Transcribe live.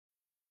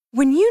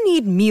When you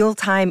need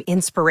mealtime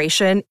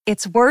inspiration,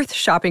 it's worth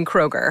shopping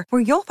Kroger,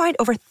 where you'll find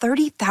over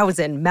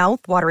 30,000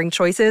 mouth-watering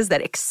choices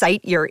that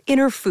excite your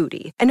inner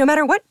foodie. And no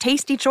matter what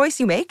tasty choice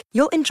you make,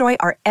 you'll enjoy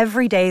our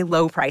everyday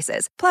low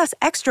prices, plus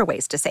extra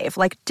ways to save,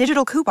 like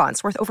digital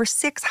coupons worth over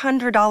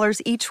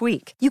 $600 each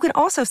week. You can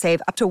also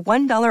save up to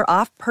 $1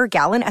 off per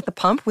gallon at the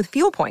pump with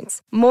fuel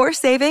points. More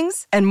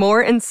savings and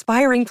more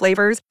inspiring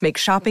flavors make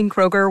shopping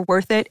Kroger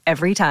worth it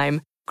every time.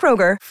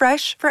 Kroger,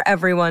 fresh for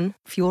everyone.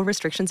 Fuel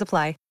restrictions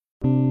apply.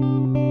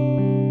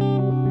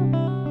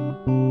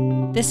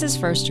 This is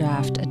First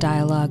Draft, a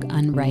dialogue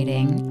on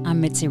writing. I'm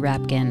Mitzi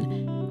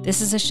Rapkin.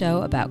 This is a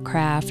show about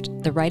craft,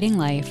 the writing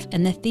life,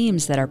 and the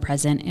themes that are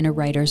present in a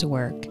writer's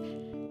work.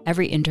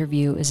 Every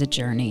interview is a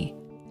journey.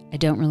 I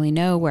don't really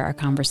know where our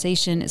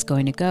conversation is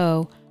going to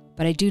go,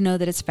 but I do know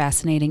that it's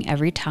fascinating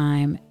every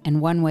time, and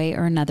one way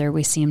or another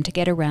we seem to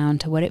get around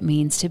to what it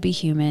means to be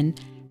human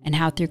and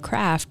how through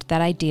craft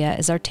that idea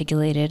is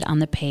articulated on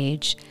the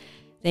page.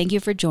 Thank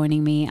you for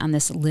joining me on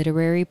this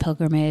literary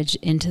pilgrimage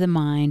into the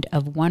mind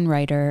of one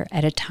writer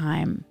at a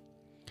time.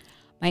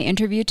 My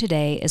interview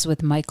today is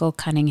with Michael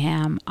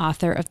Cunningham,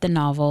 author of the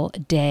novel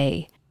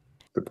Day.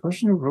 The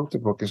person who wrote the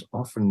book is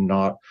often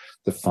not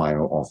the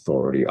final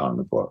authority on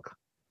the book.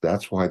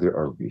 That's why there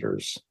are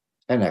readers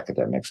and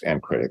academics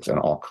and critics and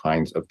all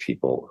kinds of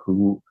people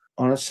who,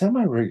 on a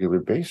semi-regular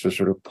basis,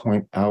 sort of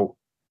point out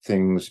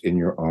things in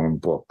your own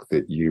book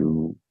that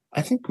you,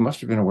 I think,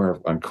 must have been aware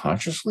of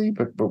unconsciously,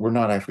 but we're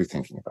not actually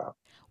thinking about.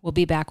 We'll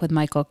be back with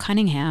Michael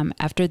Cunningham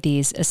after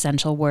these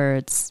essential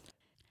words.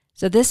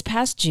 So this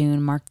past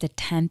June marked the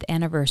 10th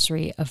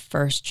anniversary of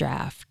First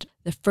Draft.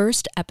 The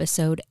first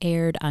episode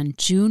aired on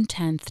June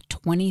 10th,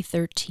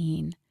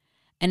 2013.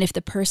 And if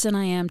the person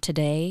I am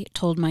today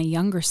told my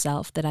younger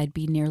self that I'd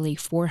be nearly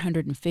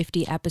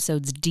 450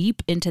 episodes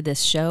deep into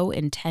this show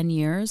in 10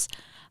 years,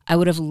 I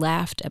would have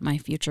laughed at my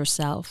future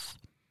self.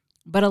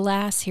 But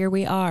alas, here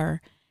we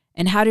are.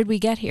 And how did we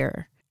get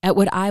here? At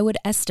what I would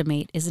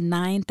estimate is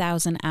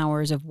 9,000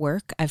 hours of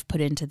work I've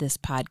put into this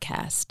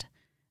podcast.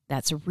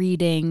 That's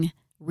reading,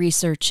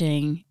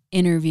 researching,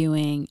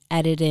 interviewing,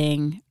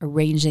 editing,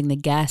 arranging the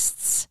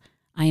guests.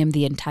 I am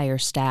the entire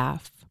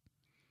staff.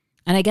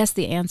 And I guess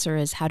the answer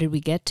is, how did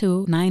we get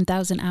to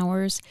 9,000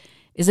 hours?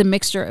 Is a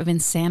mixture of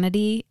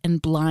insanity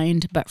and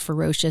blind but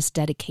ferocious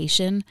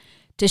dedication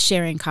to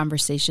sharing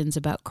conversations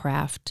about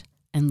craft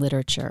and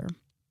literature.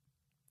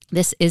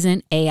 This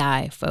isn't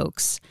AI,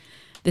 folks.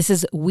 This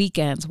is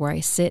weekends where I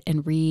sit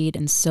and read,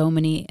 and so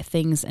many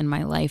things in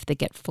my life that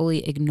get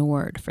fully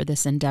ignored for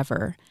this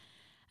endeavor.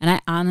 And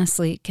I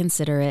honestly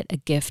consider it a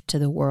gift to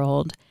the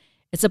world.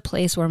 It's a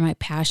place where my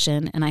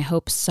passion and I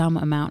hope some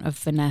amount of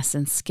finesse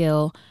and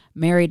skill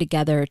marry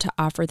together to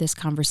offer this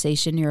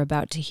conversation you're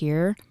about to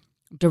hear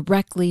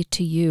directly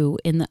to you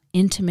in the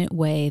intimate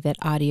way that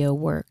audio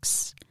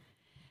works.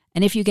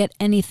 And if you get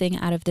anything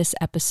out of this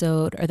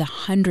episode, or the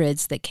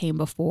hundreds that came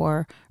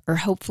before, or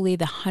hopefully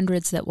the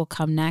hundreds that will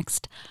come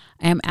next,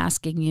 I am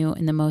asking you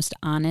in the most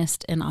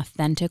honest and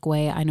authentic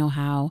way I know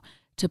how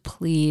to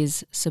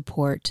please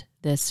support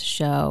this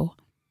show.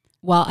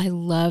 While I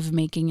love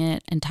making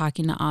it and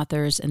talking to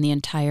authors and the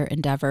entire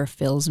endeavor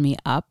fills me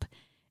up,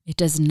 it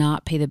does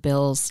not pay the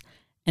bills.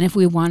 And if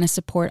we want to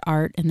support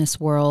art in this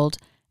world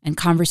and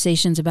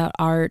conversations about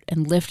art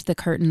and lift the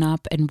curtain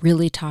up and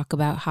really talk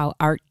about how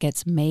art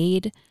gets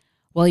made,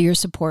 well, your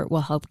support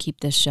will help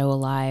keep this show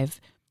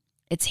alive.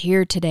 It's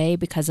here today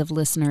because of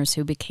listeners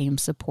who became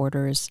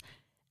supporters,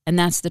 and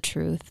that's the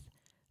truth.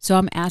 So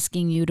I'm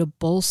asking you to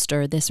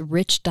bolster this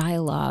rich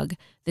dialogue,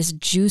 this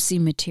juicy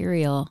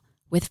material,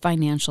 with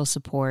financial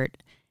support.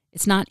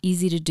 It's not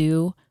easy to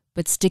do,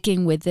 but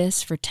sticking with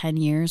this for 10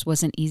 years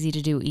wasn't easy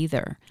to do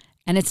either,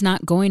 and it's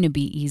not going to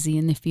be easy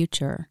in the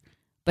future.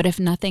 But if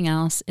nothing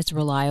else, it's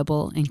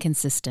reliable and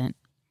consistent.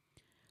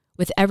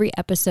 With every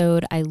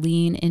episode, I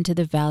lean into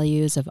the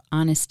values of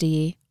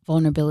honesty,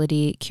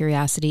 vulnerability,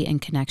 curiosity,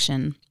 and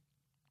connection.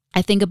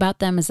 I think about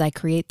them as I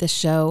create this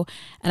show,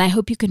 and I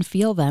hope you can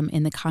feel them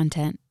in the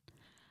content.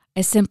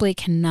 I simply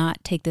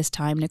cannot take this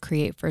time to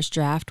create First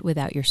Draft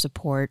without your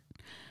support.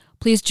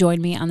 Please join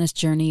me on this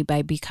journey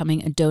by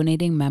becoming a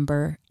donating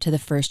member to the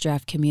First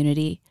Draft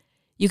community.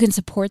 You can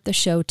support the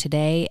show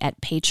today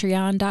at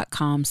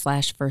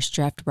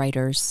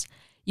patreon.com/firstdraftwriters.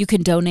 You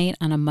can donate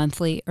on a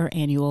monthly or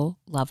annual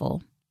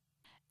level.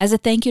 As a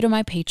thank you to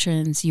my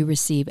patrons, you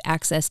receive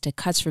access to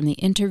cuts from the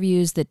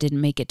interviews that didn't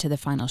make it to the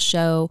final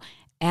show,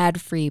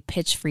 ad-free,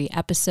 pitch-free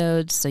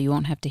episodes so you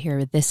won't have to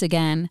hear this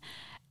again,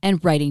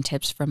 and writing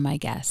tips from my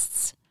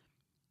guests.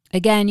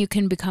 Again, you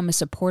can become a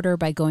supporter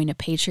by going to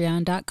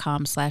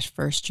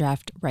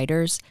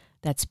patreon.com/firstdraftwriters.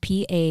 That's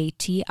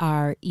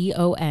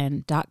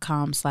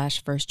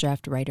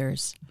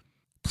patreon.com/firstdraftwriters.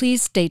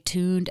 Please stay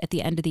tuned. At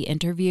the end of the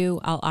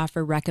interview, I'll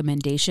offer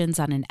recommendations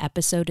on an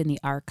episode in the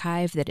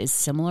archive that is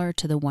similar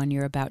to the one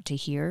you're about to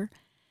hear.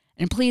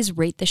 And please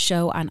rate the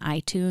show on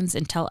iTunes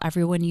and tell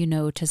everyone you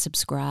know to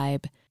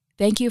subscribe.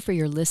 Thank you for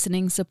your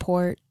listening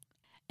support.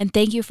 And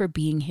thank you for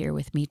being here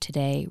with me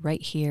today,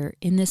 right here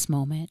in this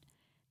moment.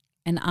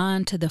 And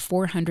on to the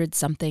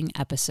 400-something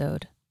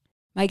episode.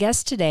 My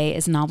guest today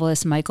is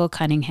novelist Michael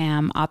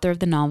Cunningham, author of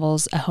the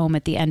novels A Home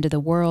at the End of the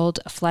World,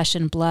 Flesh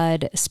and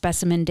Blood,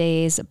 Specimen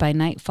Days, By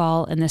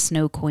Nightfall, and The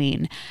Snow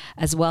Queen,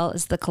 as well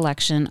as the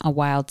collection A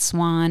Wild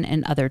Swan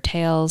and Other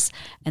Tales,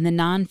 and the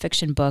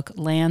nonfiction book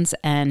Land's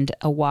End,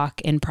 A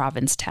Walk in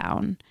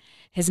Provincetown.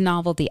 His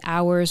novel The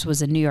Hours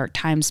was a New York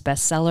Times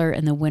bestseller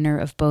and the winner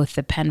of both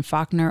the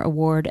PEN/Faulkner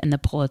Award and the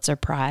Pulitzer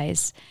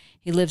Prize.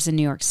 He lives in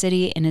New York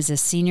City and is a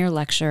senior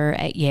lecturer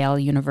at Yale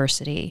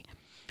University.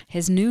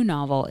 His new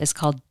novel is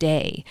called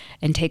Day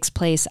and takes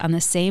place on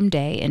the same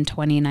day in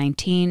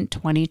 2019,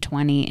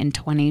 2020, and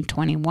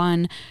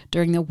 2021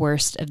 during the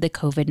worst of the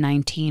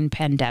COVID-19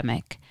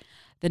 pandemic.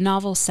 The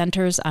novel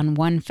centers on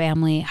one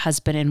family,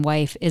 husband and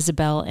wife,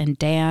 Isabel and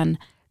Dan,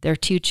 their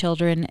two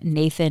children,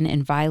 Nathan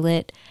and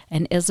Violet,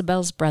 and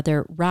Isabel's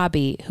brother,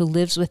 Robbie, who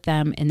lives with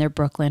them in their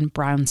Brooklyn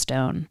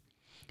brownstone.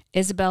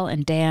 Isabel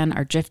and Dan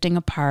are drifting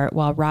apart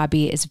while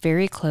Robbie is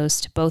very close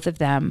to both of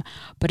them,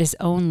 but his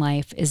own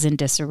life is in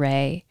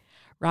disarray.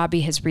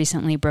 Robbie has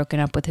recently broken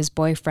up with his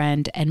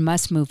boyfriend and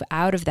must move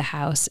out of the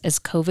house as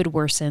COVID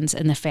worsens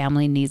and the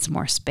family needs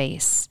more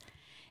space.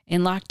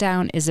 In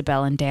lockdown,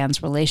 Isabel and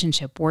Dan's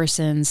relationship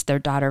worsens. Their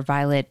daughter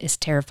Violet is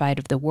terrified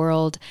of the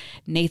world.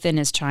 Nathan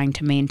is trying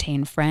to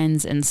maintain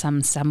friends and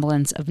some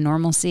semblance of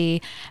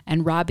normalcy.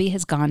 And Robbie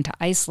has gone to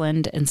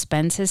Iceland and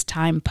spends his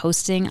time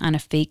posting on a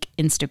fake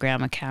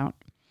Instagram account.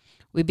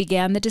 We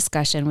began the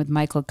discussion with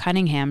Michael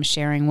Cunningham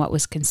sharing what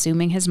was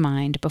consuming his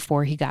mind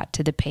before he got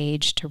to the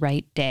page to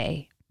write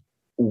Day.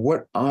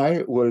 What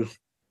I was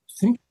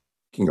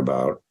thinking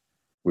about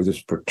with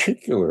this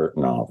particular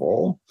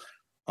novel,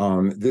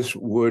 this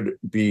would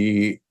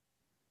be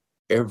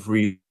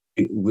every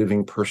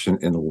living person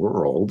in the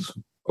world,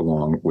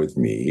 along with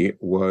me,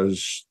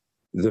 was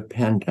the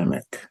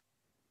pandemic.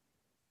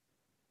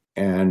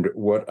 And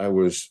what I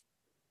was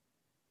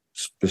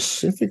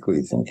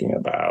specifically thinking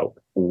about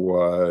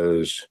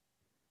was,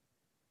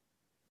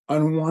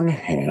 on one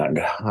hand,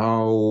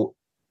 how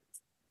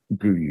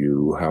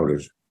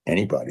does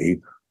anybody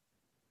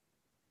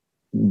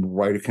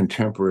write a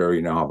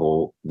contemporary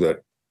novel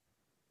that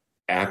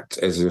acts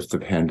as if the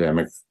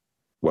pandemic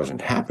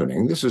wasn't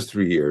happening? This is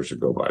 3 years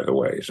ago, by the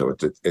way, so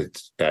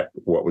it's at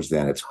what was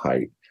then its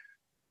height.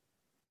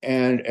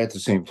 And at the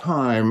same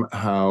time,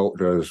 how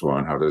does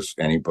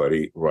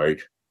anybody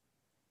write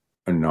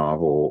a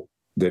novel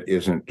that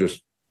isn't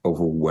just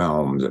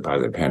overwhelmed by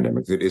the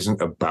pandemic, that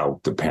isn't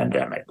about the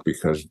pandemic?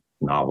 Because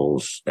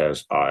novels,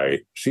 as I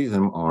see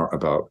them, are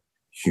about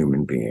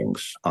human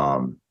beings.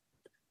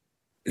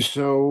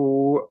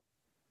 So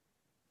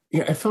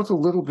yeah, I felt a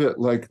little bit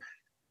like,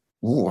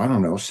 I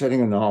don't know,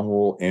 setting a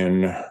novel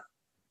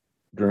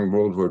during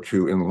World War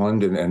II in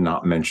London and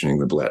not mentioning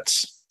the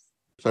Blitz.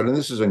 So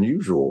this is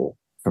unusual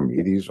for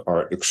me. These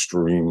are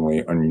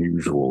extremely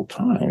unusual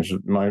times.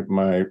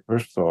 My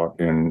first thought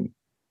I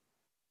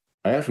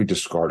actually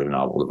discarded a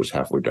novel that was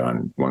halfway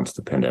done once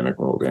the pandemic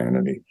rolled in,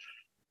 and the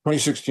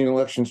 2016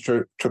 elections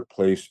took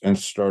place and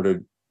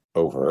started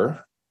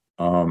over.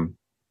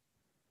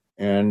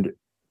 And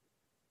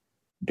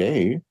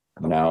Day,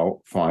 now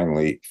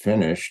finally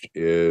finished,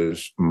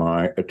 is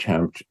my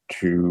attempt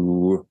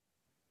to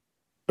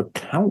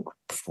account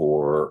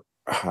for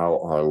how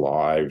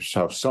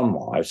some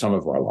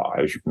of our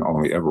lives, you can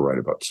only ever write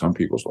about some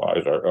people's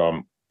lives,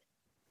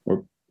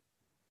 were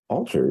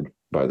altered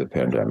by the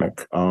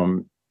pandemic,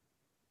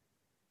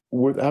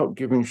 without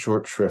giving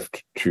short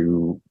shrift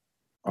to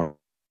our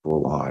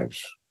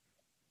lives,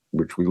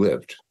 which we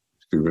lived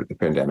through the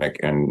pandemic,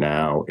 and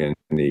now in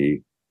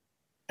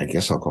I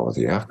guess I'll call it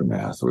the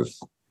aftermath, with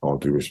all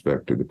due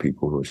respect to the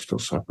people who are still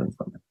suffering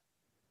from it.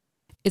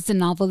 Is the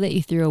novel that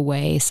you threw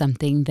away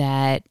something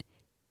that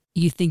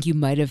you think you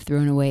might have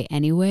thrown away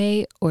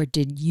anyway, or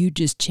did you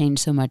just change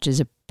so much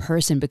as a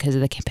person because of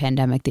the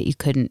pandemic that you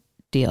couldn't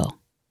deal?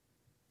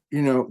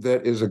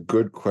 That is a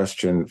good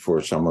question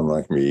for someone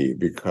like me,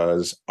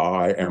 because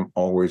I am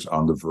always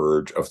on the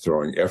verge of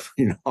throwing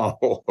every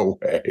novel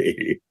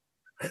away.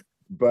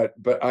 But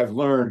I've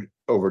learned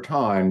over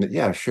time that,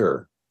 yeah,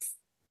 sure,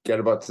 get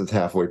about to the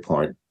halfway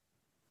point,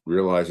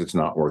 realize it's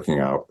not working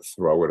out,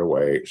 throw it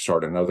away,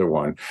 start another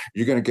one.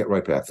 You're going to get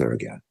right back there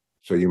again.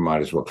 So you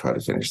might as well try to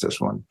finish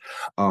this one.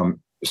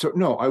 So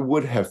no, I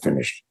would have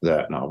finished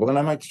that novel, and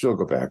I might still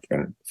go back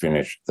and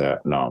finish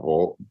that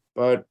novel.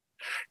 But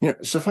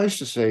suffice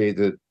to say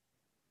that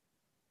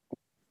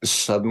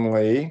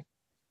suddenly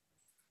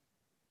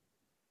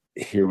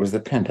here was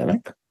the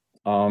pandemic,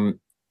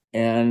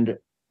 and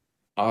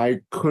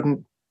I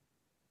couldn't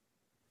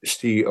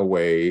see a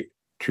way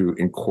to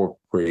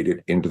incorporate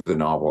it into the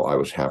novel I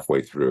was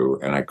halfway through,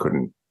 and I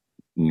couldn't,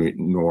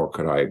 nor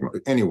could I.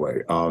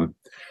 Anyway,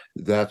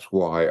 that's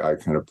why I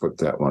kind of put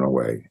that one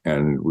away,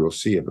 and we'll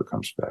see if it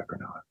comes back or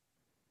not.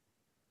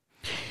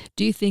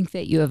 Do you think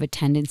that you have a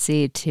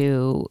tendency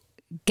to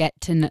get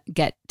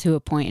to a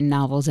point in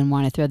novels and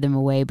want to throw them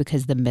away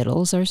because the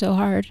middles are so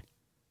hard?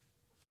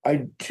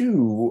 I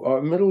do.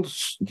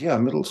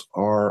 Middles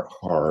are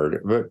hard,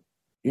 but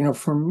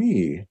for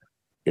me,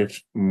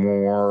 it's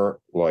more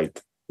like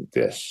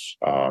this.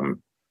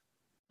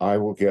 I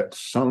will get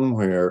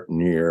somewhere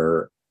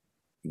near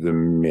the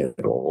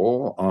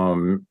middle.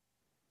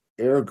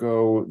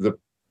 Ergo, the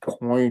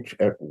point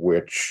at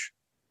which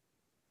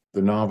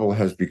the novel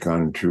has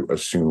begun to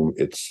assume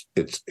its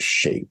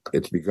shape.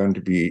 It's begun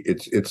to be,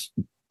 it's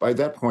by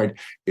that point,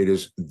 it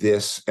is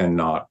this and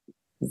not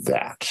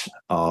that.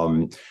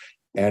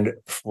 And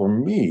for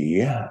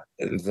me,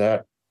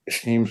 that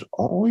seems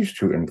always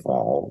to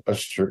involve a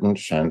certain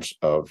sense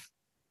of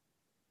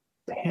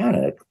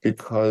panic,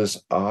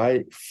 because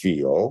I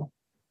feel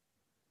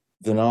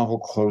the novel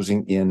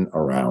closing in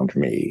around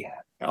me.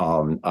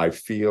 I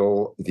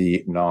feel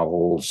the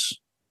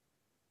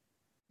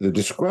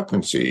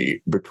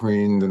discrepancy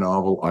between the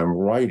novel I'm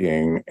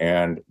writing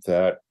and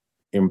that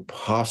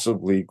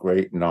impossibly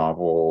great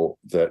novel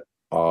that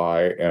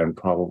I and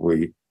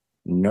probably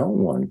no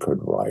one could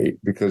write,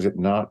 because it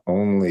not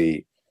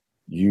only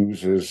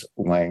uses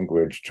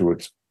language to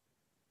its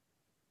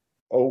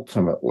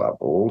ultimate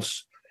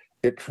levels,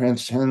 it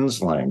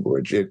transcends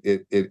language. It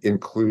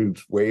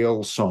includes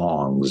whale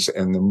songs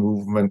and the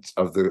movement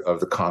of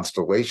the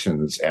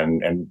constellations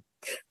and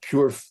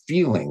pure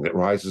feeling that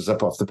rises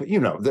up off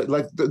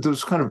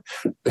those kind of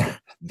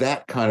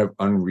that kind of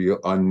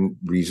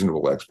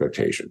unreasonable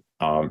expectation.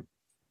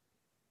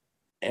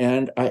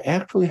 And I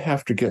actually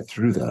have to get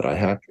through that.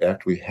 I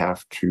actually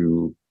have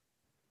to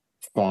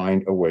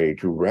find a way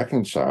to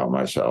reconcile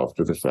myself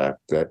to the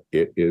fact that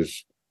it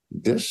is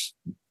this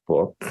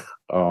book.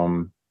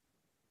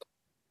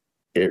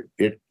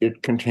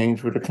 It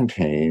contains what it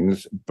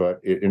contains, but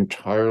it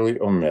entirely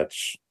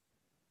omits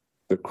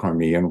the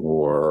Crimean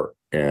War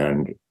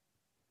and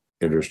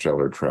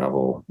interstellar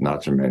travel,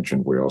 not to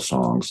mention whale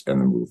songs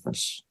and the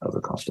movements of the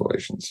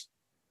constellations.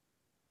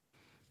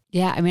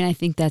 Yeah, I mean, I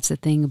think that's the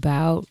thing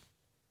about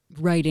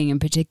writing in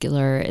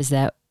particular, is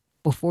that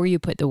before you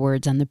put the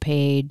words on the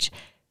page,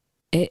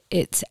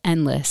 it's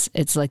endless.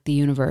 It's like the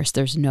universe.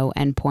 There's no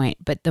end point.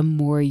 But the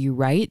more you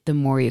write, the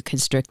more you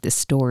constrict the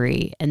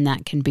story. And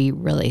that can be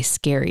really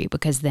scary,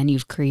 because then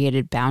you've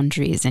created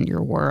boundaries in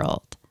your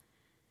world.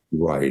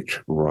 Right.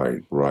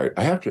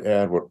 I have to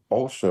add what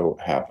also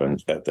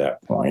happens at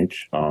that point,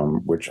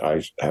 which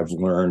I have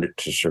learned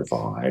to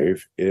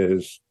survive,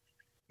 is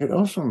it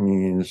also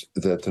means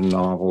that the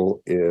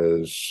novel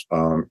is,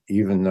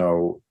 even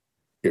though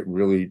it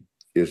really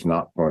is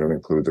not going to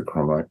include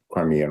the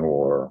Crimean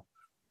War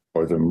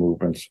or the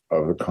movements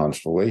of the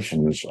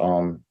constellations,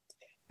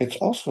 it's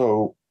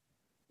also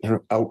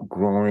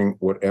outgrowing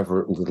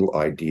whatever little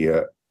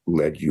idea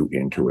led you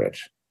into it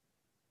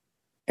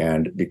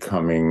and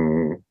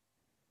becoming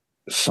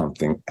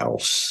something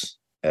else.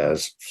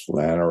 As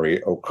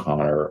Flannery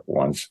O'Connor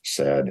once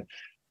said,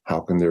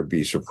 how can there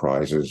be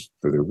surprises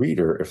for the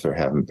reader if there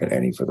haven't been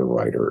any for the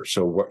writer?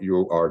 So what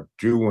you are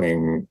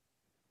doing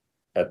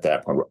at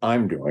that point, what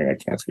I'm doing, I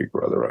can't speak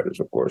for other writers,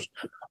 of course,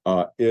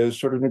 is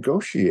sort of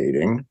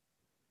negotiating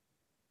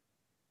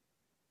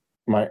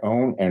my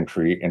own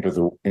entry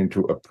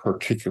into a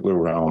particular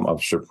realm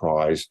of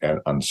surprise and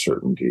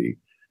uncertainty.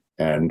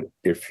 And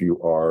if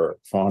you are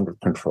fond of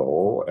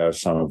control,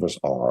 as some of us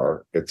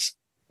are, it's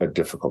a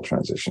difficult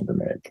transition to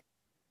make.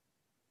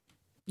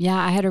 Yeah,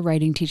 I had a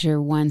writing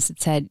teacher once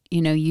that said,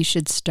 you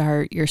should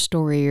start your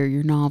story or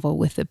your novel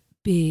with a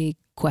big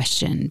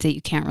question that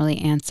you can't really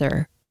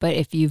answer. But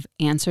if you've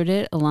answered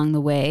it along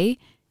the way,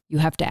 you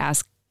have to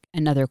ask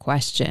another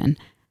question.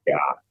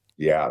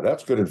 Yeah,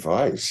 that's good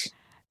advice.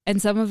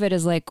 And some of it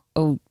is like,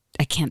 oh,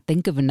 I can't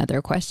think of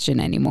another question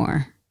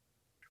anymore.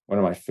 One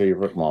of my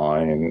favorite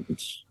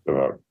lines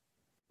about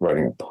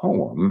writing a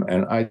poem,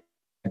 and I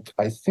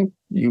think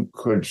you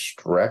could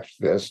stretch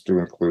this to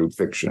include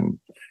fiction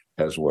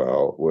as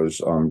well,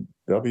 was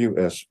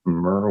W.S.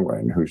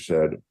 Merwin, who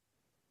said,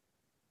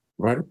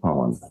 write a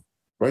poem.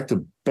 Write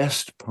the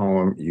best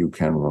poem you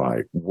can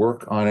write.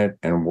 Work on it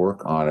and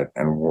work on it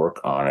and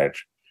work on it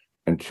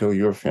until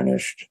you're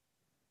finished.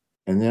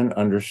 And then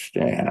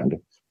understand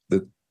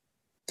that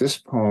this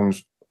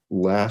poem's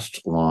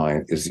last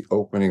line is the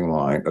opening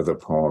line of the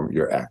poem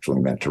you're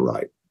actually meant to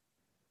write.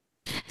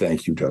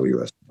 Thank you,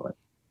 W.S. Merwin.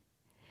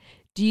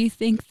 Do you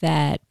think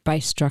that by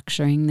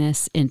structuring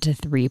this into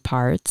 3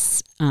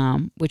 parts,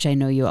 which I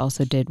know you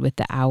also did with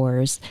the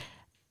hours,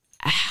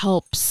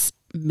 helps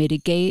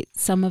mitigate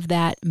some of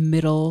that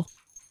middle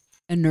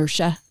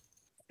inertia?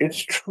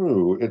 It's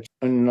true. It's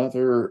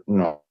another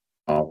novel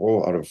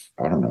out of,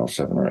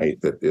 7 or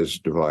 8 that is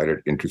divided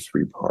into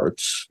 3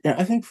 parts. Yeah,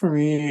 I think for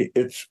me,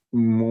 it's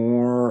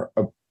more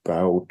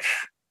about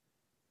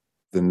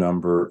the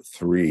number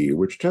 3,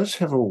 which does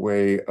have a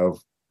way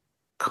of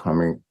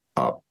coming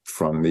up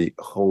from the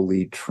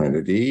Holy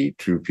Trinity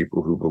to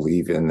people who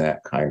believe in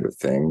that kind of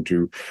thing,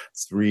 to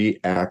 3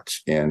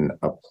 acts in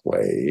a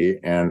play.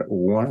 And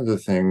one of the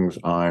things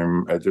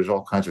there's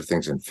all kinds of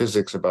things in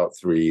physics about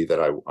 3 that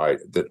I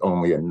that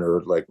only a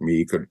nerd like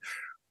me could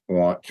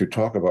want to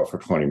talk about for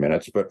 20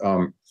 minutes. But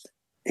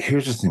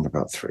here's the thing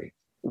about 3.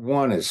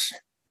 One is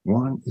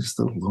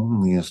the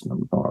loneliest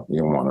number.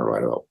 You don't want to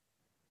write about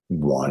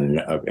one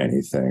of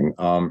anything.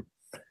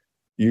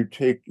 You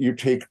take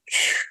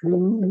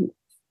 2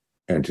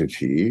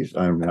 entities.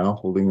 I'm now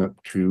holding up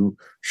two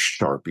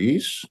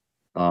Sharpies,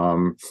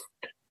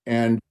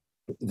 and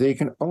they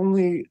can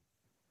only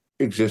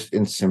exist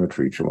in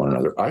symmetry to one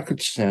another. I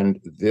could send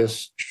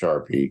this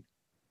Sharpie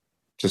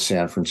to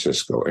San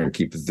Francisco and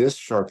keep this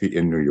Sharpie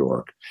in New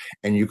York,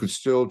 and you could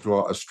still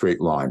draw a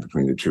straight line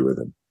between the two of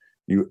them.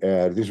 You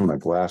add, these are my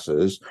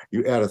glasses,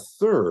 you add a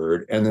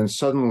third, and then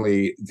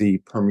suddenly the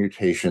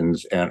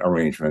permutations and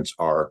arrangements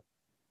are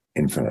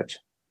infinite.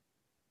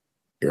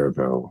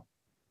 Ergo,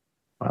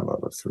 my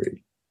love of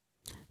three.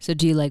 So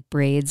do you like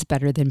braids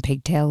better than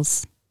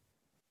pigtails?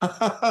 I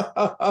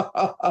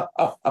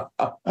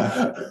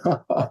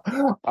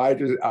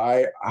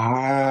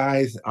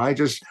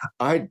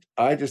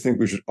just think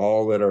we should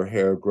all let our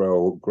hair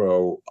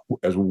grow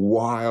as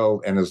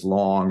wild and as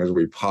long as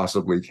we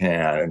possibly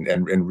can,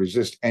 and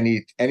resist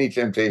any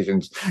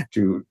temptations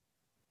to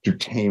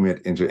tame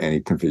it into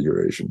any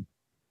configuration.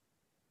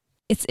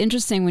 It's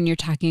interesting when you're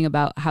talking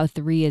about how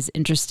three is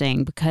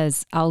interesting,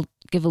 because I'll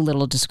give a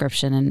little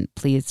description, and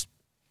please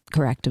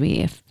correct me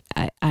if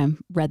I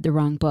read the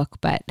wrong book,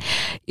 but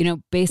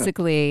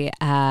basically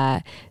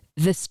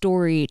the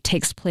story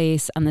takes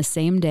place on the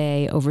same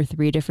day over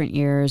 3 different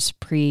years,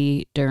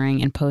 pre,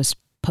 during, and post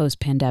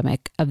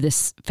pandemic, of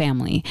this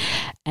family.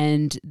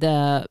 And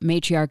the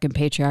matriarch and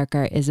patriarch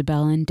are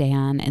Isabel and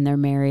Dan, and they're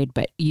married,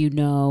 but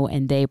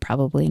and they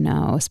probably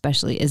know,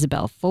 especially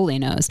Isabel fully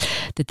knows,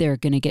 that they're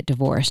going to get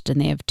divorced. And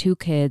they have 2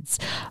 kids,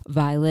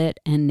 Violet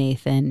and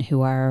Nathan,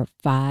 who are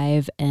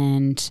 5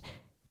 and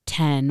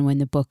 10 when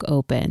the book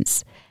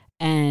opens.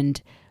 And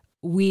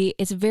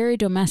it's very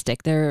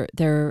domestic.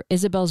 They're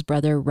Isabel's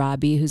brother,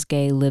 Robbie, who's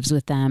gay, lives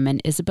with them.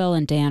 And Isabel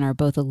and Dan are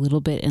both a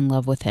little bit in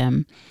love with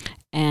him.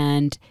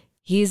 And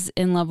he's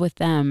in love with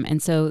them.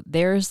 And so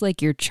there's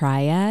like your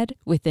triad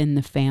within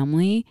the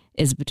family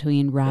is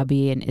between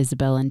Robbie and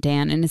Isabel and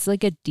Dan. And it's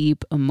like a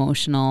deep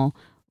emotional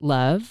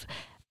love.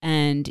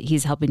 And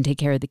he's helping take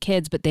care of the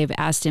kids, but they've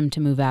asked him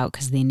to move out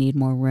because they need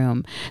more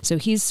room. So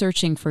he's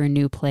searching for a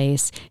new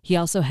place. He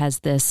also has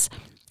this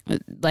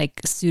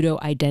like pseudo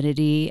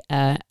identity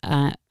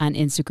on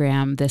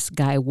Instagram, this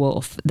guy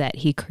Wolf, that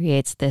he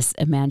creates this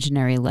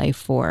imaginary life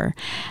for.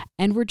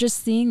 And we're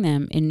just seeing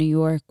them in New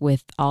York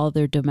with all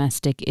their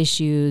domestic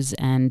issues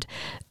and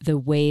the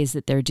ways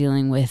that they're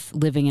dealing with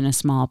living in a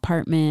small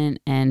apartment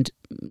and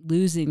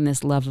losing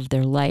this love of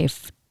their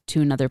life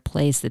to another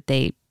place that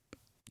they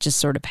just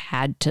sort of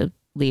had to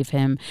leave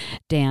him.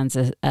 Dan's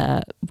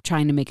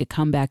trying to make a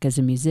comeback as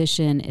a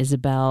musician.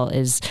 Isabel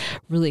is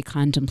really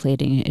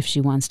contemplating if she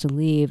wants to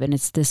leave. And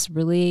it's this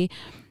really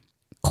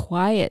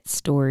quiet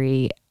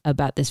story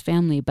about this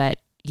family, but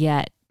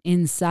yet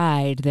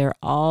inside they're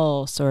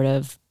all sort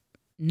of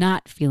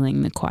not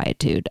feeling the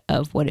quietude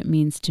of what it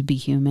means to be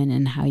human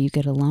and how you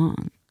get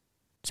along.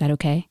 Is that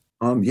okay?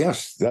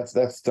 Yes, that's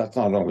not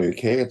only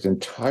okay, it's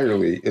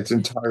entirely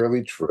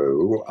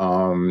true.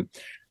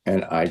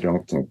 And I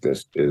don't think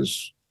this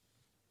is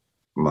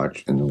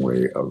much in the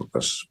way of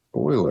a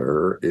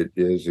spoiler. It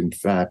is, in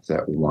fact,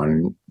 that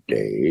one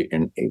day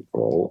in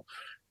April,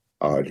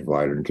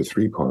 divided into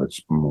 3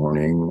 parts: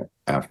 morning,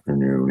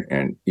 afternoon,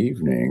 and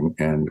evening.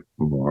 And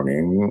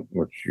morning,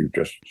 which you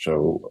just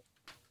so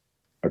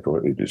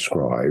adroitly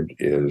described,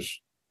 is,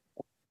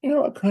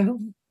 a kind of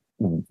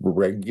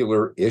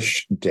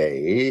regular-ish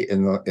day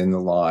in the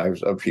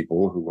lives of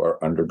people who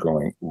are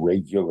undergoing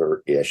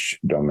regular-ish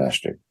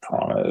domestic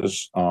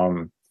traumas.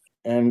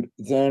 And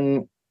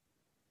then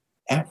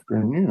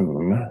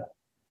afternoon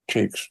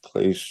takes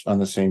place on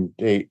the same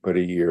date, but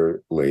a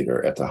year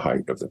later at the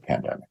height of the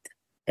pandemic.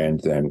 And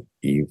then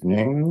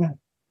evening,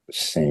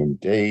 same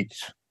date,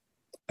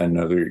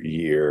 another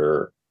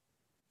year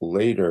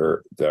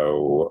later,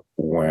 though,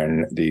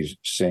 when these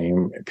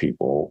same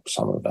people,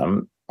 some of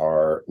them,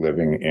 are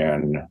living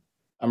in,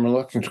 I'm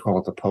reluctant to call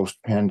it the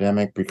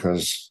post-pandemic,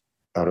 because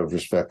out of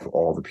respect for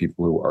all the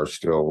people who are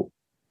still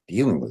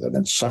dealing with it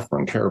and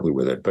suffering terribly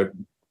with it. But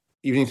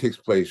evening takes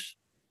place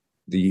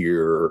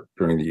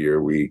during the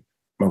year we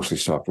mostly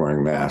stopped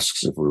wearing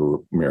masks if we were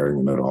wearing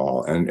them at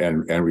all.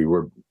 And we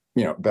were,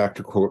 back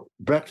to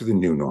the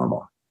new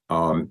normal.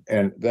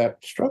 And that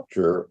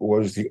structure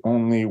was the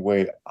only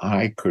way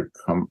I could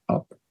come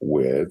up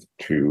with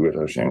to, as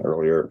I was saying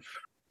earlier,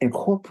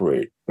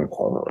 incorporate,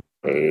 acknowledge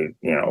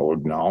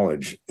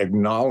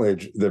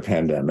the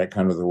pandemic,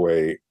 kind of the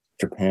way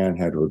Japan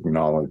had to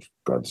acknowledge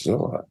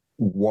Godzilla,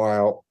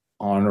 while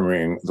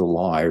honoring the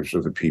lives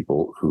of the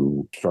people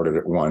who started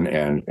at one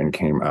end and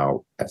came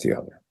out at the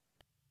other.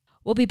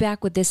 We'll be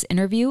back with this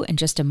interview in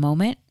just a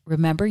moment.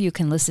 Remember, you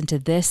can listen to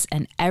this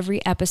and every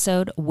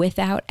episode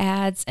without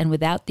ads and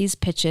without these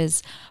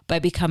pitches by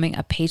becoming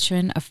a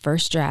patron of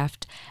First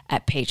Draft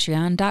at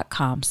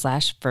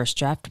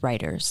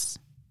patreon.com/firstdraftwriters.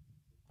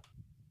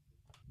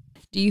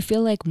 Do you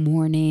feel like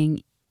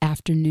morning,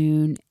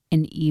 afternoon,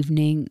 and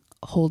evening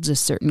holds a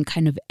certain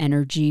kind of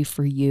energy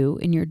for you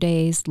in your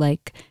days?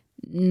 Like,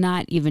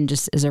 not even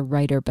just as a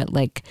writer, but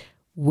like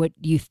what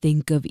you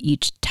think of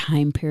each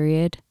time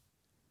period?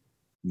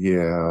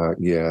 Yeah.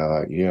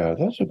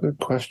 That's a good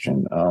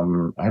question.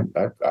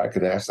 I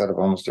could ask that of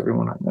almost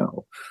everyone I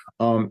know.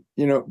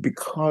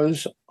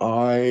 Because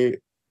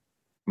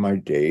my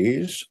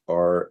days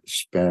are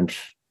spent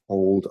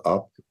holed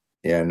up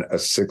in a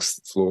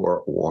sixth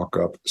floor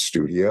walk-up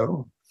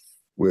studio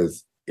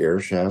with air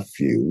shaft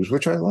views,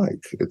 which I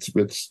like.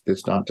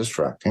 It's not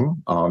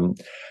distracting.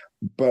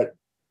 But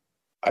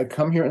I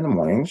come here in the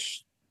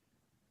mornings,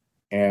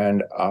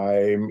 and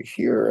I'm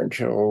here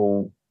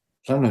until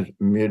sometimes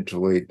mid to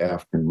late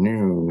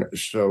afternoon.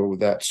 So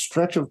that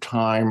stretch of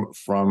time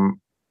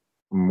from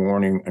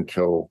morning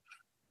until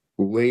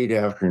late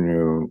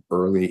afternoon,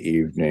 early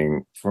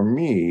evening, for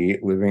me,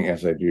 living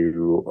as I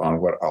do on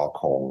what I'll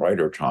call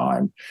writer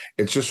time,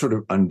 it's just sort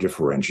of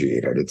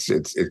undifferentiated.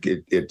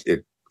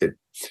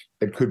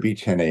 It could be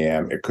 10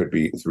 a.m., it could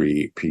be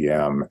 3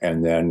 p.m.,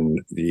 and then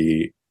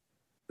the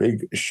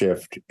big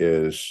shift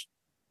is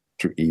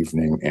to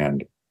evening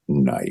and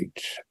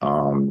night.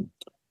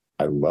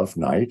 I love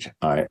night.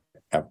 I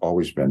have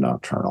always been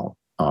nocturnal.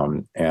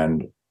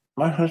 And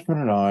my husband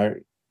and I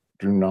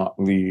do not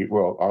lead,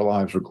 well, our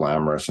lives are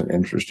glamorous and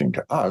interesting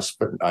to us,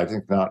 but I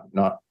think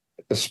not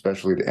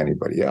especially to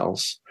anybody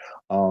else.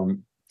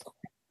 And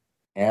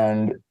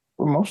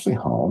we're mostly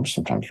home.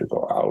 Sometimes we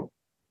go out,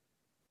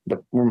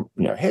 but we're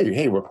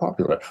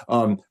popular.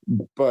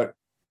 But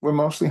we're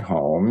mostly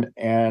home,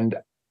 and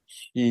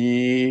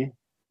he,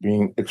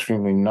 being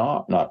extremely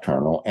not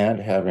nocturnal and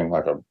having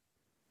like a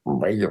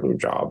regular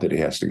job that he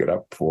has to get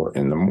up for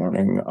in the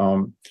morning,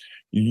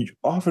 he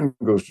often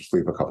goes to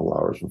sleep a couple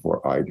hours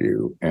before I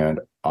do. And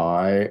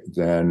I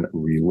then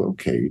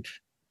relocate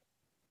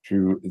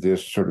to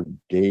this sort of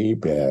day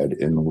bed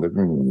in the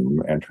living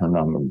room and turn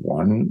on the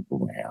one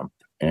lamp.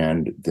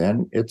 And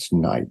then it's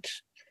night.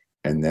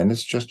 And then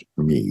it's just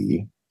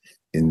me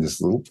in this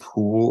little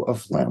pool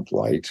of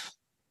lamplight,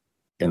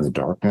 in the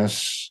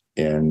darkness,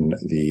 in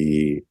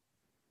the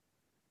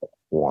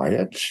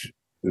quiet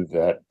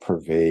that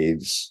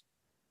pervades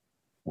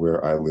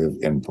where I live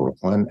in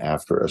Brooklyn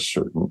after a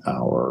certain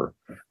hour.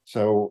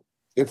 So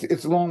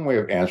it's a long way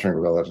of answering a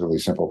relatively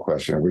simple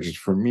question, which is,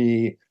 for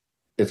me,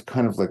 it's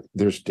kind of like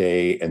there's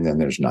day and then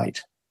there's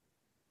night.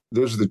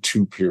 Those are the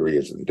two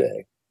periods of the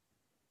day.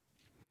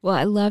 Well,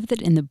 I love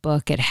that in the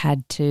book it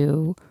had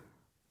to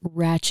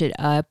ratchet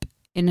up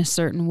in a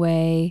certain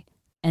way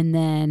and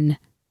then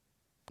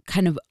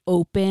kind of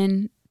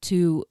open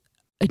to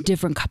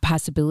different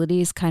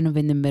possibilities kind of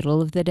in the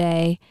middle of the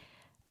day.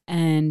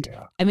 And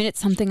yeah. I mean, it's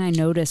something I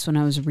noticed when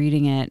I was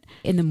reading it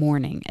in the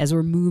morning as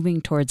we're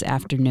moving towards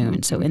afternoon.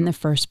 Mm-hmm. So in the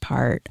first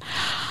part,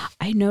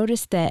 I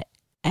noticed that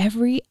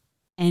every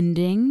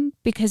ending,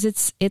 because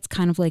it's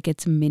kind of like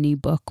it's a mini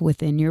book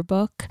within your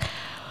book,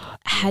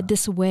 had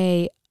this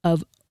way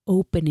of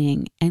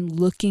opening and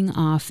looking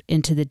off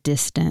into the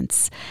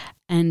distance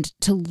and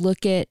to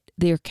look at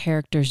their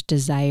characters'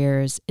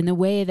 desires in the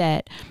way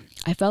that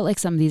I felt like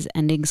some of these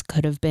endings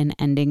could have been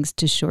endings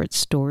to short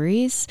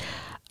stories.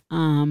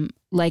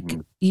 Like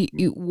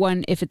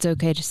one, if it's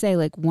okay to say,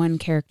 like one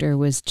character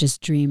was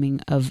just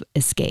dreaming of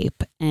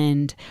escape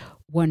and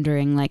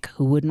wondering like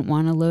who wouldn't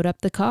want to load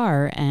up the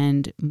car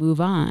and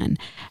move on.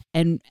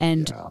 And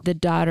the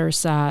daughter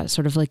saw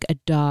sort of like a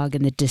dog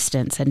in the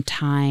distance and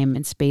time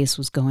and space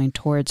was going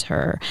towards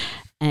her.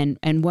 And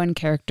one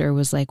character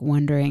was like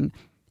wondering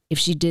if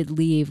she did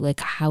leave, like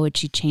how would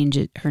she change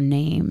her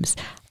names?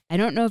 I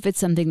don't know if it's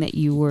something that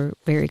you were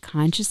very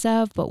conscious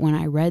of, but when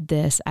I read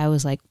this, I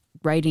was like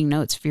writing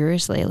notes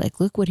furiously, like,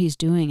 look what he's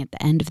doing at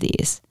the end of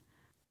these.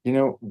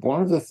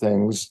 One of the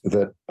things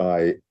that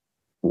I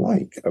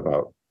like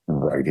about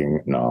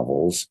writing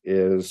novels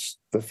is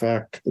the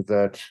fact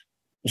that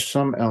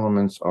some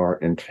elements are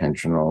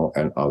intentional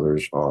and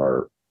others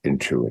are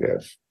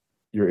intuitive.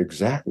 You're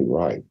exactly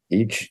right.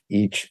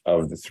 Each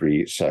of the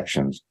three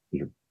sections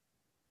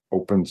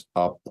opens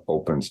up,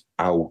 opens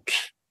out,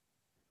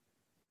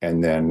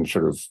 and then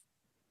sort of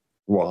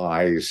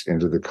flies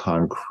into the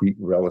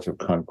relative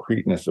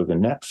concreteness of the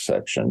next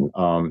section,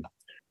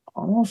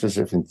 almost as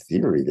if in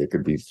theory they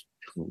could be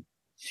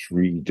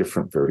three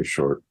different very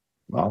short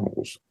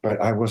novels. But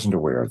I wasn't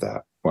aware of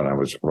that when I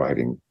was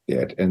writing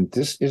it. And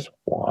this is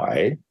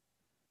why,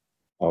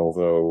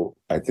 although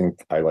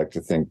I like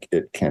to think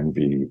it can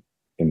be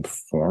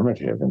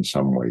informative in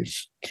some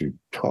ways to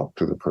talk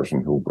to the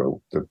person who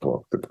wrote the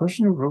book. The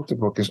person who wrote the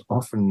book is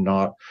often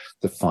not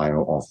the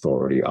final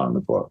authority on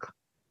the book.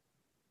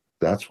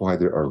 That's why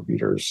there are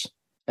readers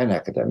and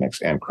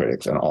academics and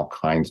critics and all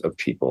kinds of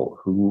people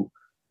who,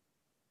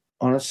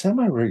 on a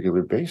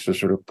semi-regular basis,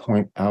 sort of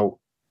point out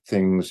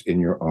things in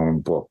your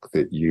own book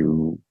that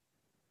you,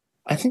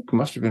 I think,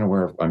 must have been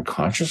aware of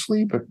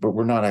unconsciously, but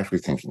we're not actually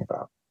thinking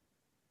about.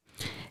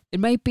 It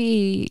might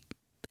be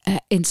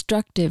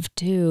instructive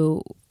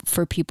too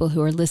for people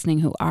who are listening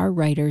who are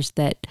writers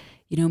that,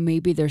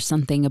 maybe there's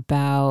something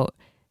about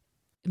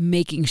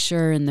making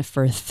sure in the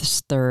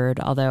first third,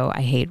 although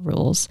I hate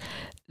rules,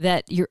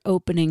 that you're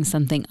opening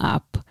something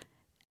up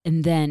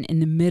and then in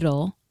the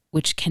middle,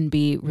 which can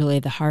be really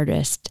the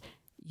hardest,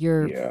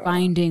 you're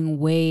finding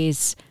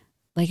ways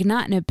like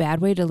not in a bad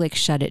way, to like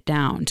shut it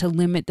down, to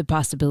limit the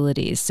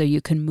possibilities so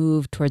you can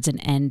move towards an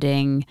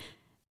ending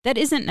that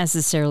isn't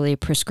necessarily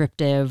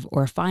prescriptive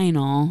or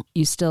final.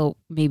 You still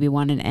maybe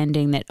want an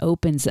ending that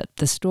opens up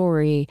the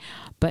story,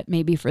 but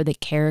maybe for the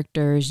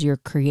characters you're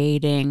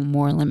creating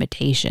more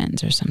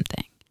limitations or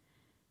something.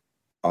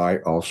 I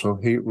also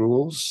hate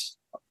rules,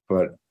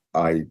 but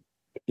I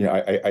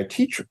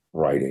teach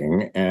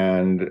writing,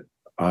 and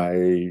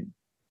I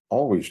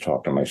always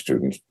talk to my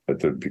students at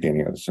the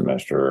beginning of the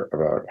semester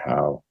about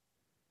how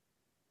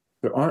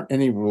there aren't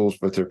any rules,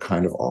 but there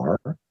kind of are.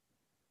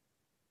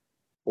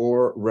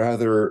 Or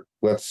rather,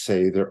 let's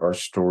say there are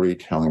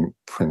storytelling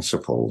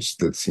principles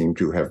that seem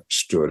to have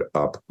stood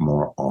up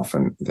more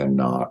often than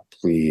not.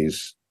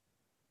 Please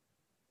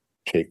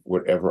take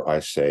whatever I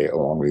say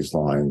along these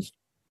lines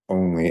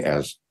only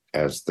as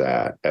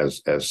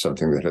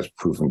something that has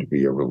proven to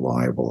be a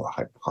reliable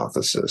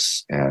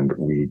hypothesis. And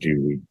we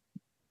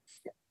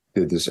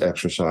did this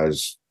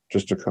exercise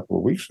just a couple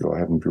of weeks ago. I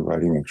have them do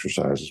writing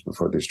exercises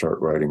before they start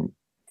writing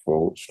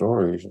full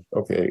stories.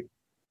 Okay,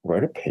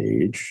 write a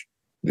page,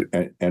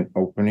 an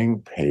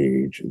opening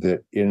page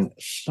that in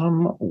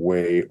some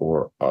way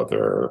or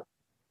other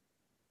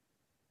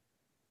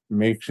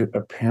makes it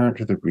apparent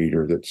to the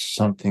reader that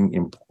something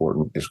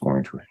important is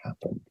going to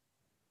happen.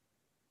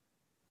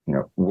 You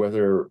know,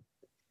 whether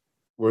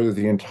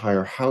the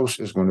entire house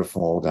is going to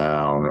fall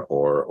down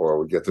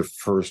or we get the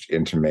first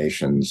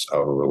intimations of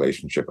a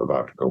relationship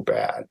about to go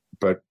bad.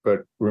 But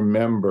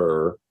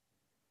remember,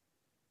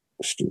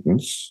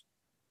 students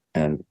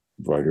and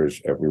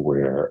writers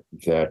everywhere,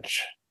 that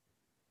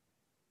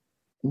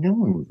no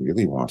one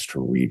really wants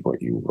to read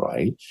what you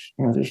write.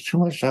 You know, there's too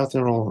much out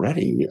there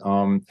already.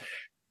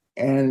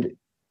 And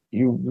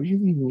you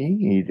really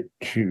need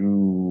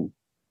to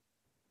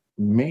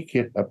make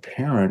it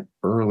apparent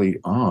early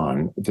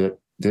on that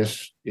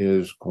this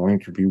is going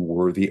to be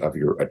worthy of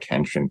your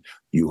attention,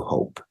 you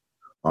hope.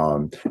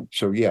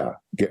 So yeah,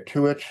 get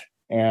to it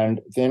and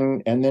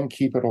then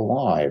keep it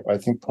alive. I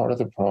think part of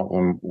the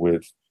problem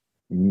with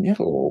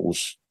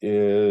middles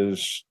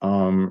is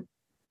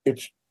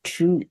it's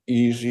too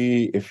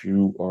easy, if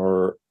you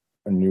are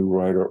a new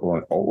writer or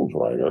an old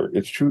writer,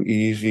 it's too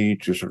easy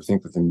to sort of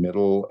think of the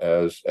middle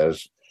as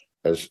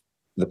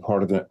the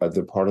part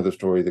of the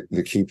story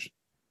that keeps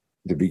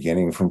the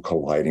beginning from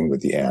colliding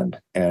with the end.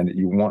 And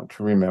you want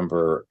to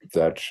remember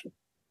that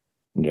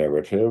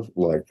narrative,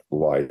 like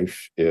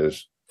life,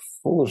 is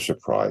full of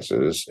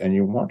surprises, and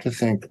you want to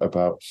think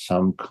about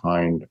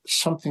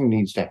something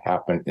needs to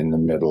happen in the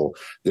middle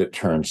that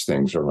turns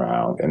things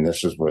around. And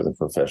this is where the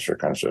professor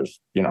kind of says,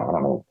 I don't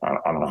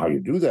know how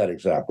you do that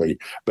exactly,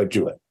 but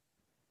do it.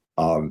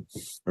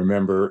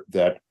 Remember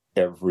that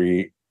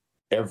every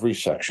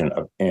section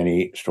of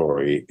any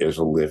story is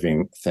a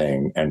living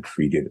thing and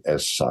treated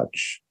as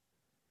such.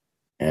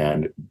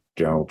 And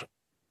don't,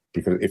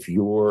 because if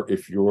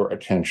your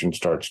attention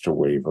starts to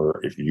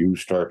waver, if you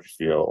start to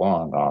feel,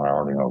 oh, no, I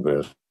already know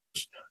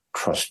this,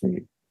 trust me,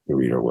 the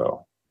reader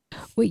will.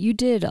 What you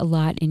did a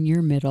lot in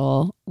your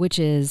middle, which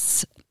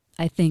is,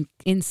 I think,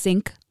 in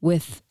sync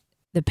with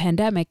the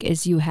pandemic,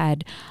 is you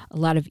had a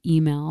lot of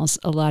emails,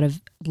 a lot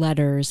of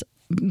letters,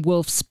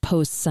 Wolf's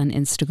posts on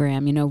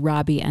Instagram.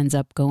 Robbie ends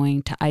up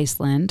going to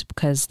Iceland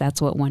because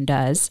that's what one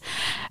does.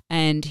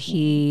 And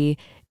he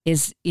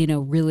is,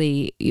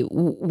 really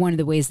one of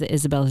the ways that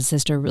Isabel, his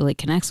sister, really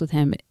connects with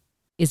him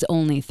is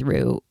only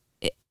through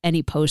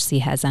any posts he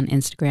has on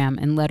Instagram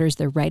and letters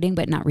they're writing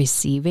but not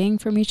receiving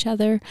from each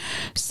other.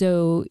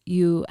 So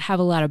you have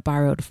a lot of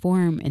borrowed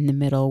form in the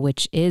middle,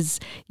 which is,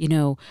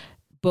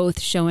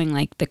 both showing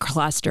like the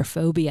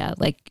claustrophobia,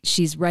 like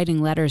she's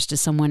writing letters to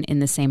someone in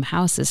the same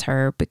house as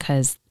her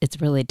because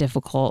it's really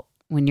difficult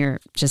when you're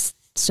just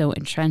so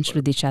entrenched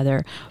with each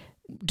other.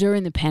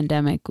 During the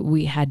pandemic,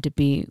 we had to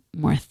be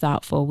more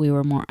thoughtful. We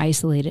were more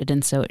isolated.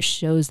 And so it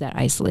shows that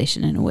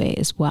isolation in a way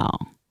as well.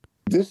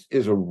 This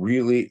is a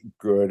really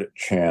good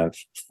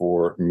chance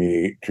for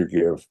me to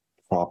give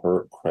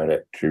proper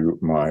credit to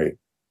my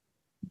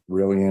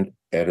brilliant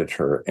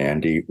editor,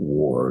 Andy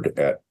Ward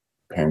at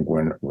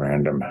Penguin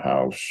Random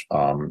House.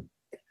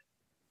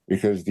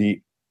 Because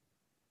in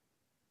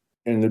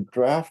the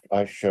draft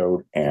I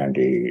showed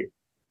Andy,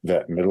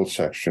 that middle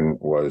section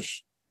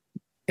was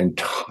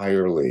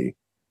entirely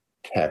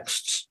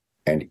texts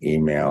and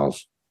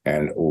emails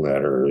and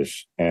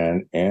letters.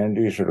 And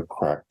Andy sort of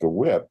cracked the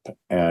whip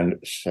and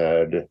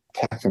said,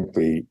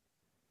 technically,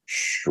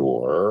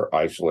 sure,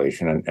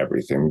 isolation and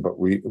everything, but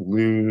we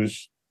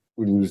lose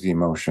the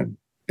emotion.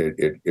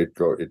 It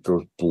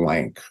goes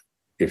blank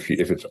if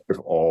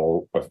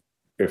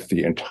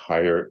the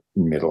entire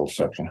middle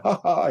section,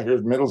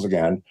 here's middles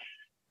again,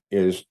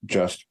 is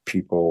just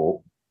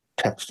people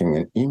texting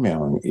and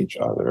emailing each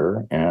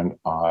other. And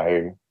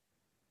I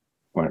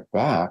went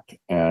back,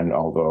 and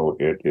although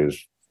it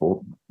is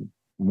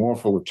more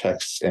full of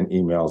texts and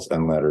emails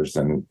and letters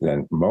than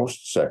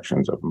most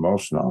sections of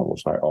most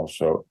novels, I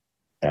also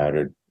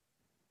added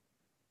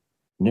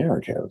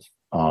narrative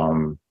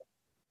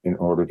in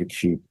order to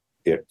keep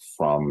it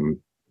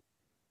from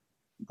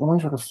going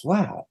sort of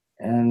flat.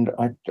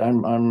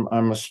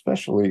 I'm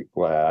especially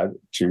glad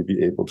to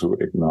be able to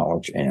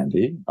acknowledge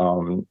Andy.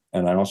 And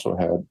I also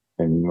had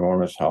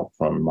enormous help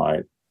from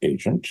my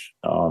agent,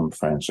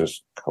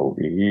 Francis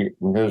Covey,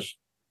 because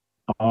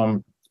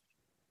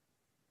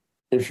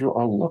if you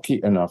are lucky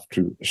enough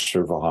to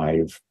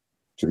survive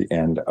to the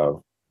end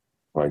of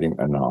writing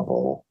a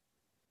novel,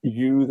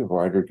 you, the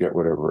writer, get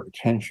whatever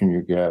attention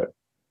you get.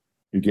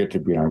 You get to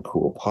be on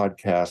cool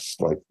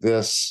podcasts like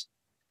this,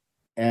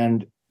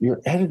 and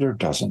your editor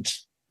doesn't,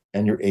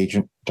 and your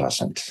agent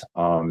doesn't.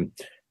 And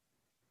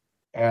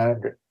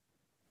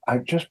I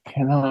just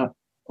cannot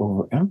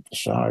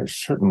overemphasize,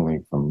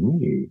 certainly for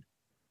me,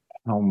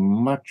 how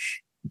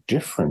much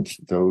difference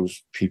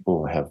those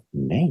people have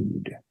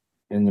made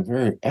in the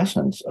very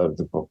essence of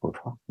the book we're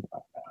talking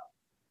about now.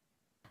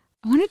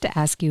 I wanted to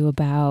ask you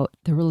about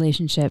the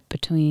relationship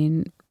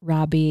between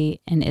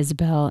Robbie and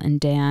Isabel and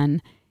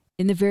Dan.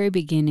 In the very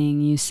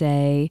beginning, you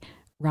say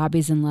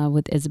Robbie's in love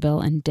with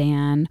Isabel and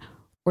Dan,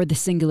 or the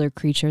singular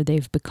creature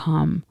they've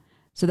become.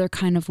 So they're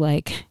kind of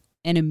like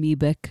an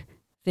amoebic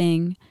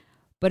thing,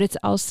 but it's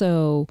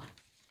also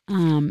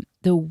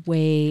the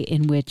way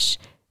in which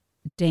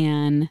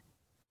Dan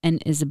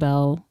and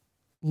Isabel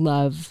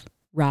love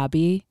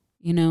Robbie.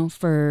 You know,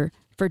 for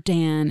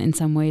Dan, in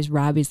some ways,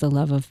 Robbie's the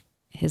love of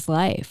his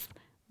life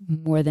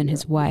more than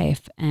his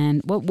wife.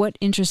 And what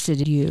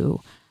interested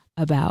you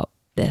about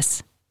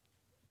this?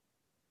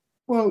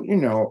 Well,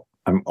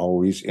 I'm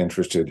always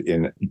interested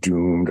in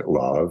doomed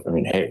love. I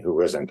mean, hey,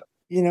 who isn't?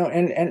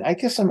 And I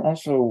guess I'm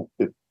also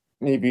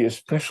maybe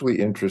especially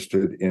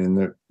interested in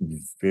the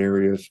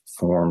various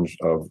forms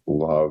of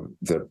love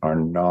that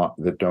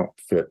don't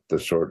fit the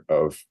sort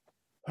of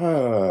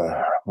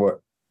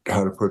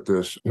how to put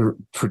this,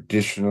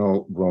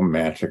 traditional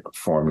romantic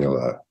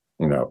formula.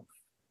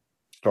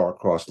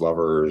 Star-crossed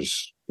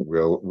lovers,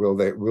 will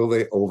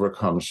they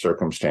overcome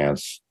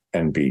circumstance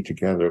and be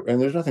together? And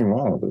there's nothing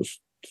wrong with those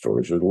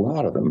stories. There's a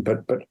lot of them,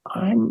 but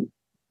I'm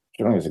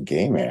certainly, as a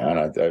gay man,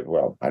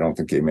 I don't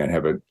think gay men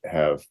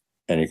have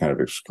any kind of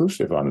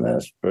exclusive on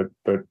this, but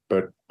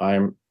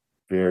I'm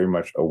very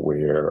much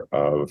aware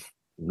of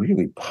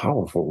really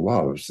powerful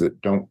loves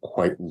that don't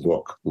quite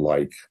look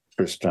like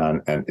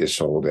Tristan and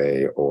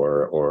Isolde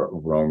or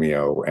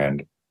Romeo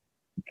and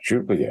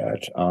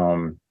Juliet. I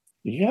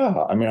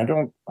mean,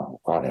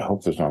 I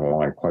hope there's not a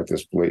line quite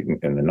this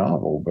blatant in the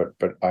novel,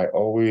 but I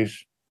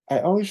always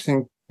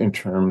think in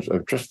terms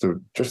of just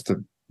the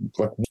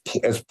like,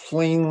 as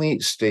plainly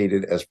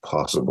stated as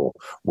possible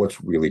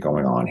what's really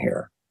going on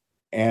here.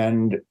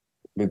 And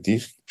with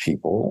these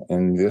people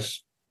in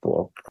this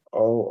book,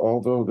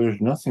 although there's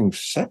nothing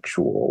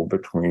sexual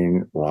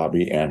between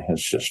Robbie and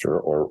his sister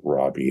or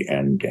Robbie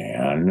and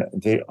Dan,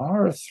 they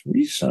are a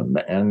threesome,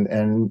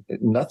 and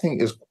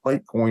nothing is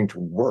quite going to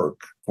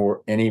work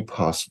for any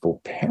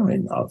possible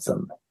pairing of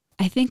them.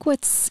 I think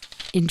what's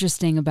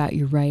interesting about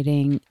your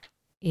writing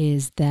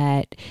is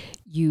that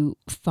you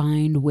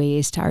find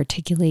ways to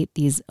articulate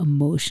these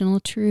emotional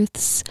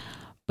truths,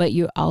 but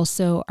you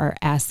also are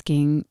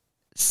asking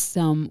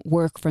some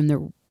work from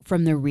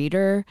the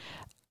reader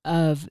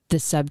of the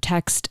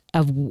subtext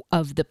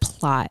of the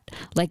plot.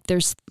 Like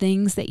there's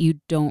things that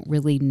you don't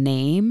really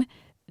name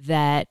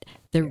that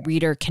the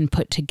reader can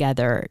put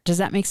together. Does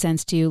that make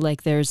sense to you?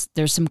 Like there's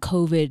some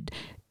COVID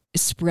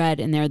spread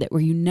in there that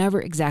where you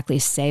never exactly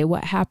say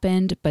what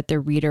happened, but the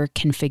reader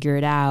can figure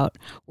it out.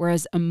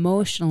 Whereas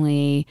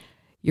emotionally,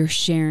 you're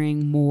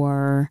sharing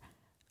more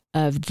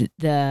of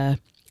the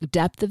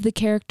depth of the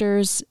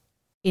characters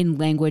in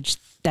language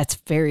that's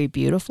very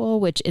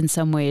beautiful, which in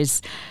some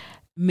ways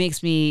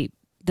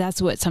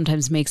that's what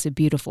sometimes makes a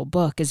beautiful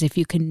book, is if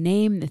you can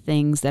name the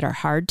things that are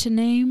hard to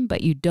name,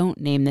 but you don't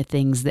name the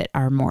things that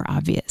are more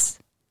obvious.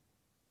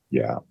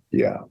 Yeah.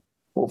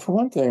 Well, for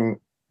one thing,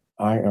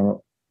 I am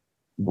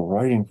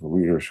writing for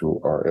readers who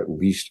are at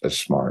least as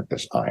smart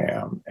as I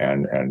am,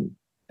 and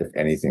if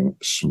anything,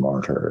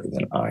 smarter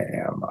than I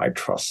am. I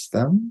trust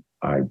them.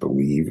 I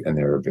believe in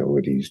their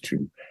abilities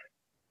to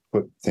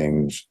put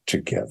things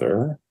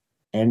together.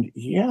 And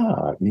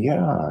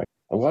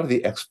a lot of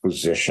the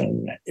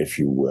exposition, if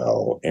you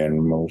will,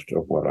 in most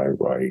of what I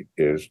write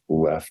is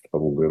left a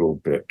little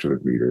bit to the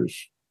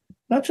reader's,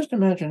 not just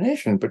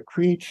imagination, but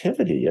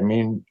creativity. I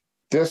mean,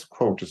 this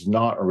quote does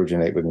not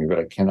originate with me, but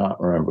I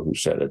cannot remember who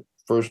said it.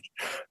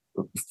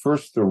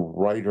 First the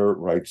writer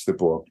writes the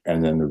book,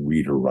 and then the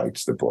reader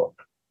writes the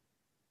book.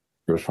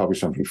 There was probably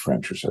somebody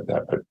French who said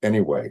that. But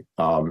anyway,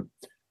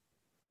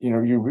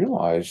 you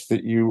realize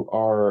that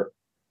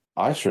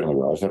I certainly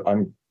realize that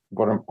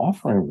what I'm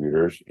offering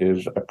readers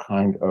is a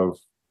kind of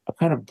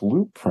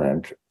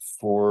blueprint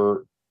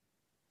for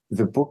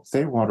the book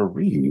they want to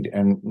read,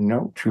 and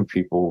no two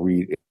people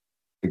read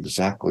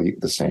exactly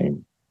the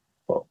same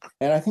book.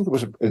 And I think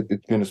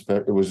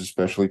it was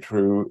especially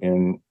true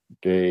in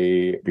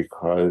Day,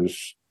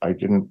 because I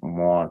didn't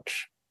want.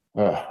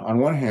 On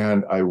one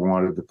hand, I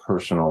wanted the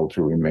personal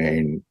to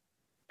remain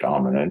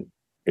dominant.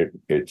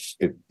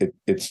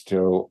 It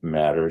still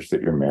matters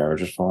that your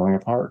marriage is falling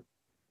apart,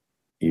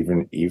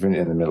 even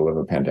in the middle of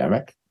a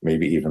pandemic,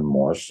 maybe even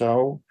more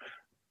so.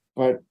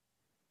 but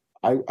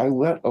I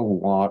let a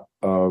lot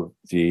of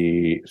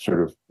the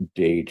sort of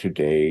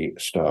day-to-day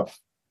stuff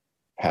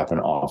happen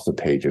off the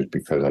pages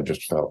because I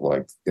just felt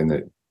like in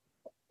the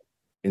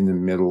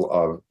middle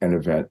of an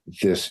event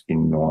this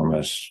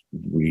enormous,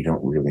 we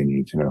don't really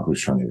need to know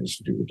whose turn it is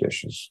to do the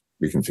dishes.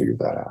 We can figure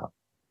that out.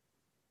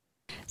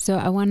 So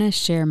I want to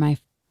share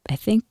I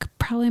think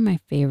probably my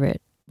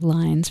favorite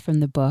lines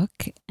from the book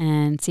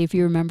and see if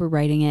you remember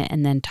writing it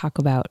and then talk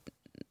about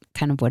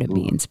kind of what it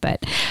means.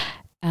 But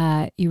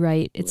you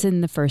write, it's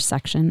in the first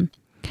section.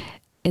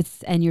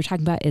 And you're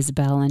talking about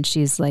Isabel, and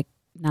she's like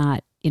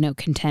not,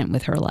 content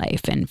with her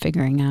life and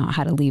figuring out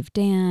how to leave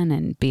Dan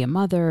and be a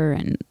mother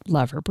and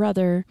love her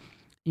brother.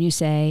 And you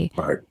say,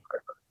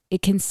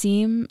 it can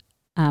seem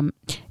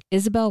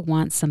Isabel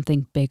wants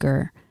something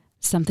bigger,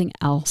 something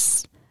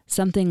else,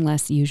 something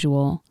less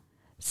usual,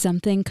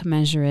 something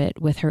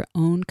commensurate with her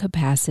own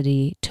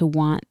capacity to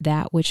want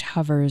that which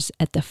hovers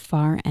at the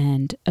far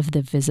end of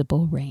the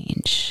visible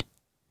range.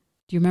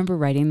 Do you remember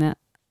writing that?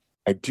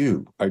 I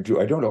do. I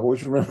don't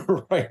always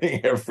remember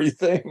writing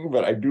everything,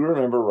 but I do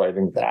remember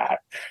writing that.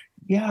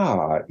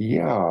 Yeah.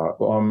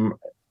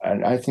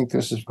 And I think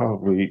this is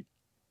probably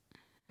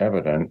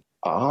evident.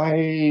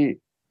 I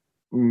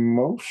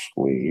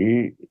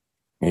mostly,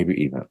 maybe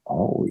even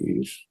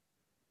always,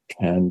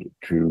 tend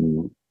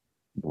to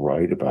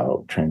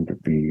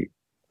be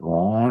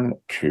drawn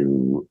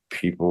to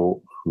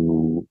people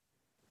who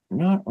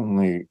not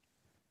only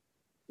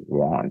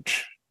want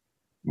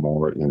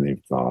more than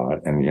they've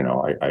got, and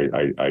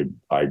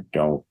I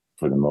don't,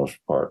 for the most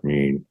part,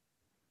 mean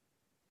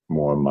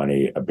more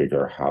money, a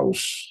bigger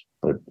house,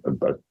 but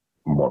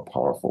more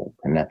powerful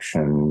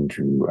connection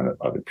to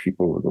other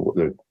people.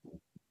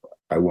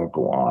 I won't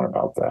go on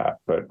about that,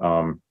 but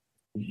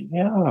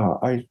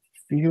I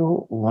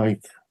feel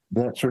like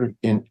that sort of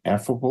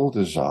ineffable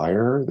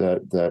desire,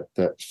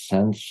 that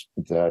sense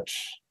that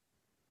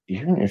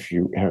even if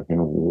you have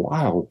been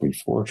wildly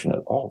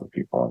fortunate, all the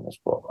people in this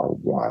book are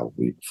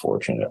wildly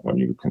fortunate when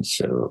you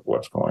consider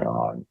what's going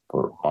on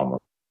for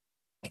almost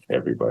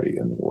everybody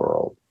in the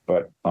world.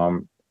 But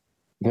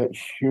that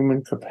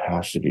human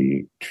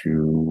capacity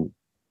to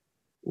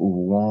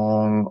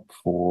long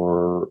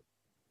for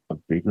a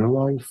bigger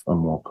life, a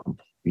more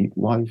complete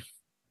life,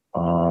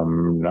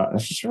 not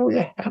necessarily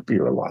a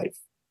happier life,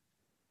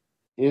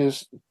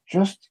 is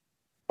just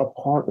a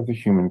part of the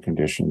human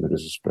condition that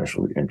is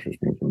especially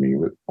interesting to me,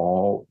 with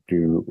all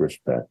due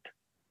respect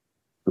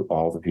to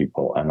all the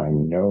people, and I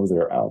know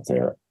they're out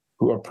there,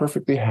 who are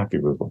perfectly happy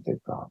with what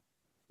they've got.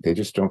 They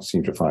just don't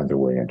seem to find their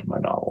way into my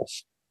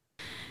novels.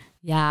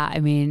 Yeah,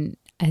 I mean,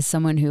 as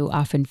someone who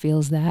often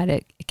feels that,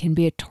 it can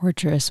be a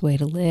torturous way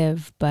to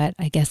live, but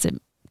I guess it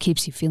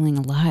keeps you feeling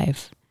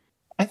alive.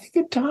 I think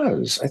it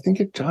does.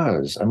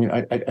 I mean,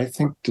 I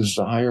think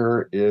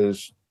desire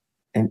is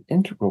an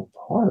integral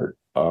part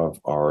of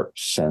our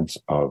sense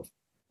of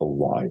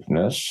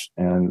aliveness.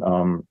 And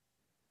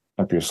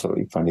might be a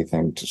slightly funny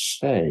thing to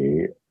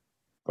say,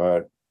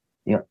 but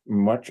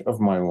much of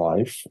my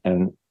life,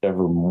 and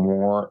ever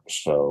more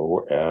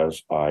so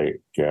as I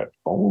get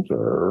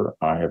older,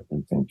 I have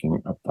been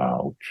thinking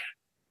about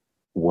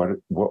what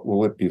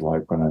will it be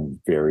like when I'm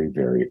very,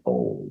 very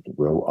old?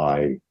 Will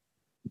I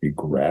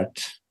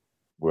regret?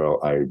 Will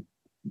I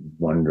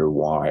wonder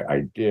why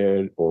I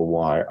did or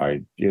why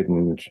I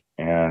didn't?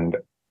 And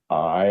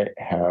I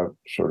have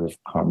sort of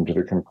come to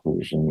the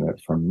conclusion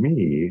that for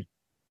me,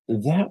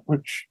 that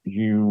which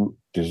you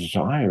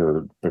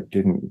desired but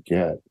didn't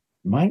get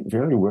might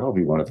very well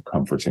be one of the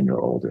comforts in your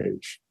old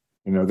age.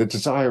 The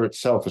desire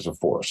itself is a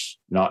force,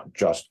 not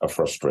just a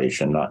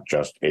frustration, not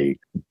just a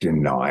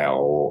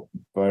denial,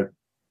 but,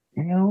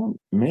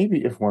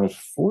 maybe if one is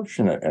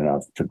fortunate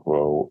enough to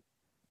grow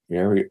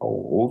very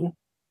old,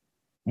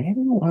 maybe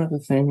one of the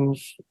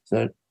things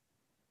that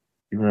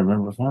you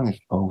remember fondly is,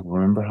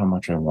 remember how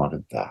much I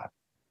wanted that.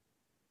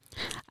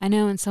 I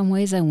know in some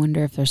ways I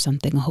wonder if there's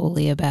something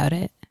holy about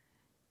it.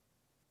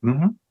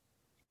 Mm-hmm.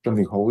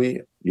 Something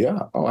holy?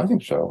 Yeah. Oh, I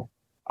think so.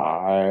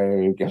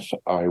 I guess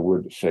I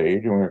would say,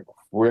 doing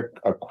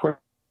a quick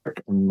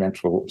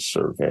mental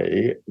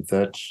survey,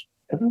 that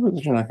every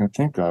religion I can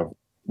think of,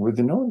 with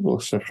the notable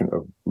exception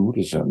of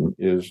Buddhism,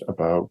 is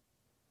about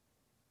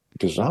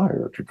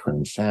desire to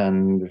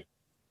transcend.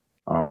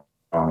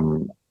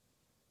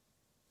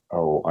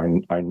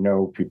 I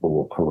know people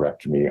will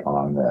correct me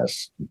on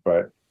this,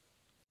 but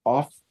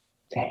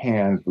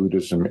offhand,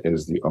 Buddhism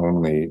is the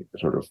only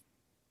sort of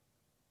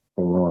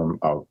form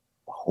of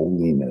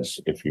holiness,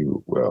 if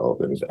you will,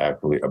 that is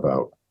actually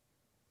about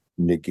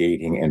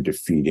negating and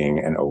defeating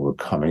and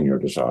overcoming your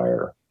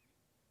desire.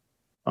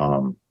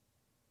 I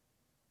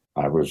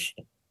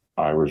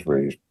was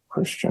raised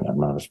Christian. I'm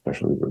not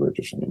especially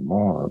religious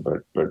anymore,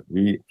 but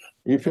we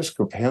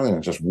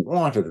Episcopalians just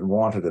wanted and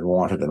wanted and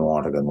wanted and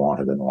wanted and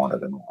wanted and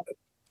wanted and wanted.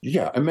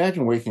 Yeah,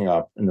 imagine waking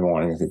up in the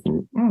morning and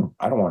thinking,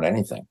 I don't want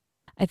anything.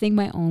 I think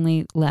my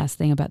only last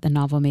thing about the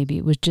novel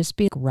maybe would just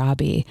be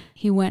Robbie.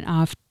 He went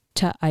off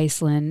to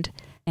Iceland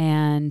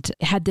and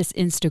had this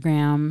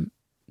Instagram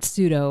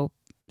pseudo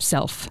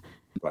self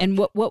But And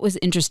what was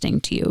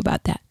interesting to you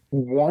about that?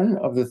 one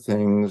of the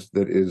things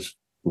that is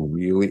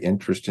really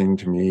interesting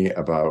to me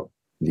about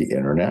the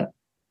internet,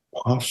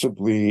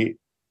 possibly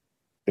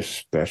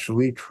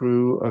especially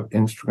true of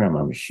Instagram,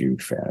 I'm a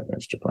huge fan of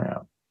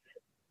Instagram,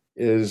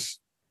 is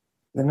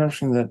the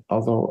notion that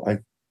although I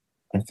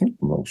think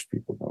most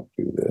people don't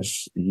do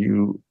this,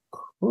 you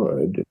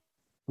could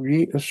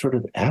create a sort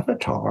of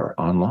avatar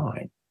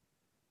online.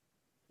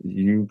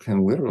 You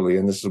can literally,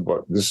 and this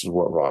is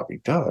what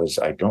Robbie does.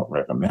 I don't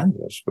recommend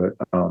this, but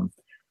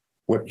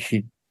what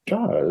he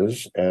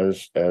does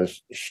as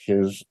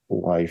his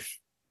life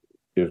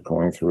is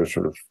going through a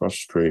sort of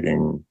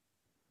frustrating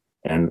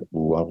and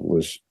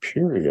loveless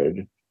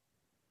period,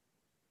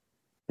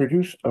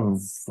 produce a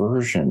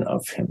version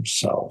of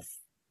himself,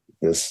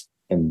 this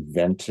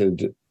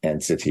invented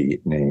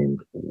entity named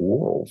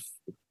Wolf,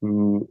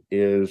 who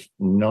is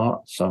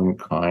not some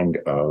kind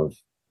of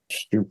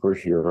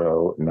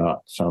superhero,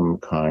 not some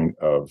kind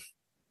of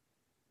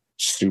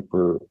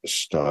super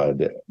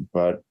stud,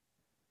 but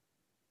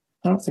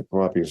I don't think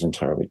Robbie is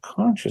entirely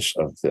conscious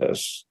of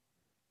this.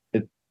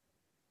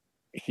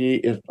 He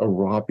is a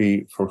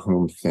Robbie for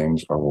whom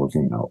things are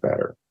working out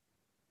better,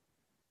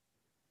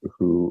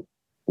 who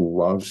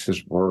loves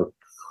his work,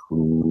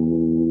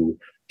 who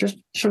just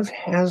sort of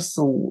has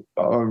the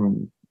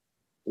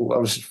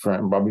loves his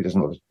friend. Robbie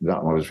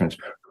not love his friends.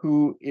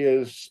 Who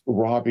is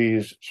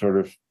Robbie's sort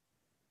of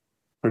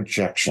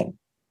projection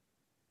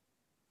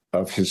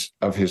of his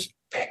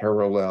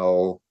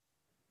parallel,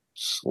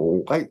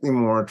 slightly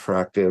more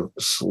attractive,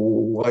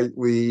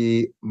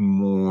 slightly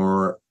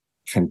more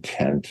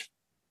content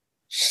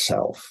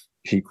self.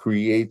 He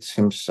creates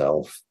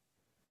himself,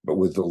 but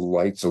with the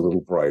lights a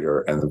little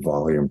brighter and the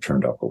volume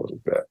turned up a little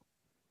bit.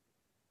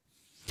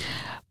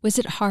 Was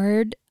it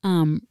hard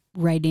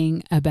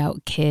writing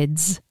about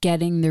kids,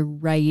 getting the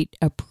right,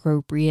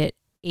 appropriate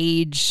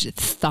age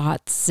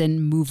thoughts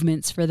and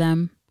movements for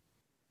them?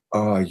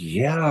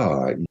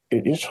 Yeah,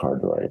 it is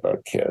hard to write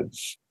about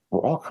kids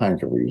for all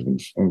kinds of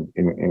reasons,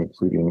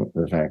 including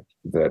the fact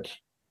that,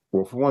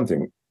 well, for one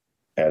thing,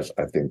 as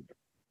I think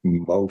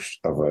most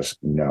of us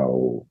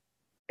know,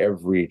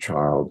 every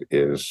child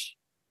is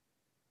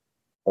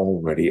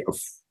already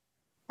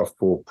a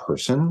full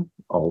person,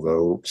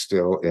 although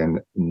still in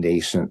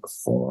nascent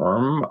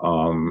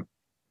form.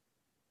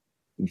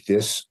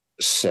 This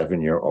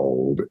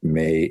 7-year-old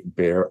may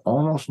bear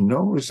almost no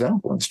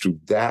resemblance to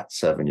that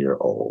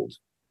 7-year-old.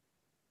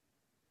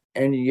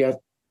 And yet,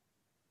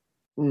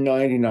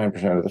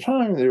 99% of the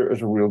time, there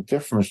is a real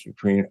difference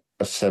between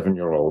a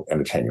 7-year-old and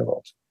a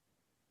 10-year-old.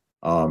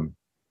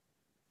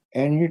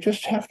 And you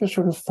just have to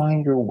sort of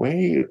find your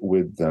way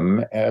with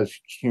them as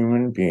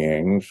human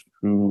beings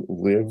who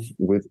live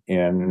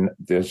within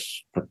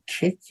this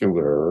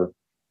particular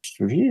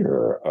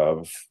sphere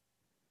of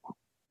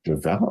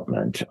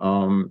development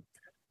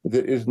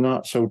that is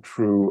not so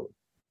true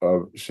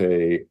of,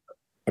 say,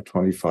 a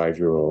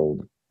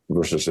 25-year-old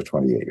versus a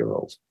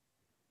 28-year-old.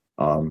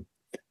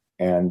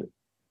 And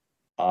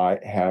I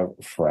have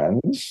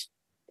friends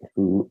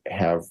who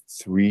have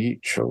 3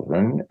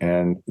 children,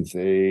 and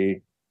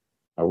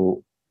I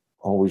will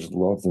always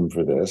love them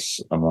for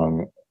this,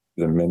 among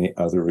the many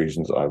other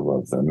reasons I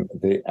love them.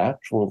 They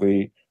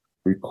actually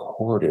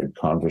recorded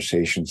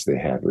conversations they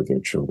had with their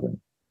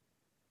children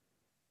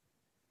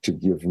to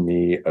give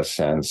me a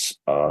sense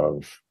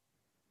of,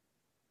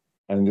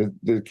 and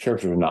the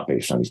characters are not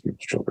based on these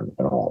people's children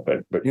at all,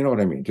 but you know what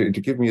I mean, to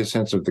give me a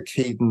sense of the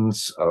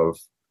cadence of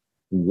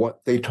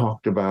what they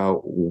talked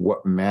about,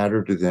 what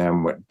mattered to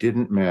them, what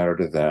didn't matter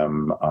to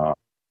them.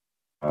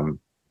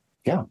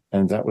 Yeah,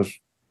 and that was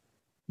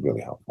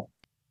really helpful.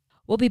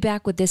 We'll be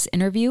back with this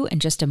interview in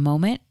just a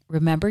moment.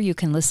 Remember, you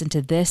can listen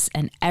to this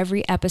and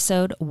every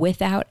episode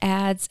without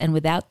ads and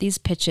without these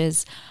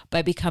pitches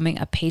by becoming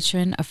a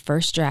patron of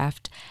First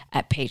Draft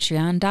at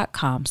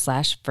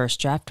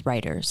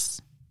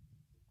patreon.com/firstdraftwriters.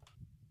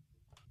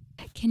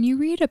 Can you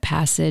read a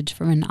passage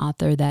from an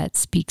author that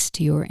speaks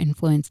to you or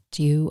influenced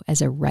you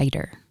as a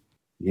writer?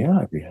 Yeah,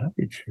 I'd be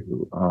happy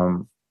to.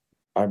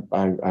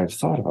 I've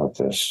thought about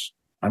this.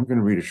 I'm going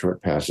to read a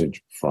short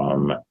passage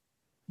from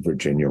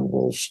Virginia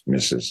Woolf's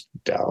Mrs.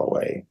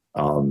 Dalloway,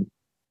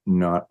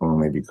 not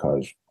only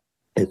because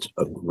it's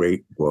a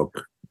great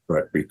book,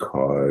 but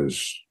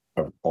because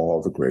of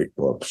all the great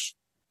books,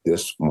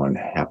 this one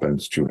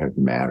happens to have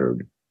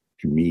mattered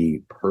to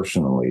me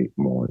personally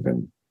more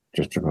than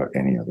just about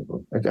any other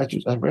book. I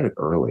read it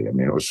early. I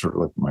mean, it was sort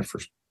of like my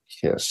first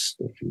kiss,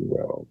 if you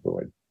will.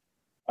 Though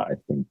I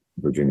think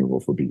Virginia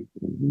Woolf would be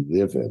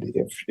livid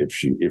if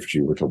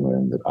she were to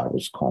learn that I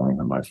was calling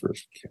her my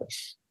first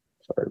kiss.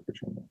 Sorry,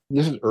 Virginia.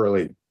 This is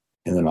early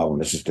in the novel,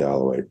 Mrs.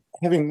 Dalloway.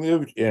 Having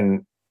lived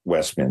in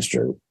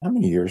Westminster, how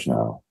many years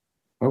now?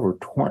 Over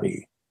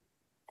 20.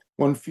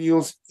 One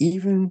feels,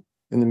 even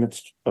in the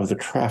midst of the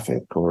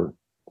traffic or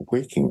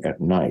waking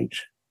at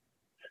night,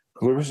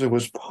 Clarissa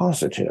was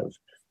positive,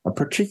 a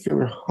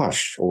particular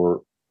hush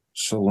or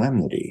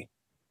solemnity,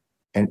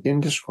 an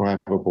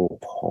indescribable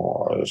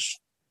pause,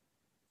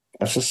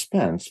 a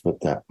suspense,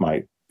 but that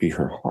might be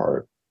her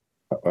heart,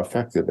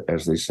 affected,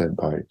 as they said,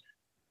 by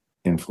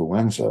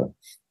influenza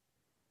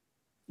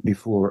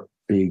before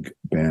Big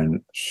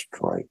Ben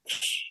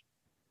strikes.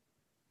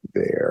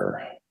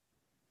 There,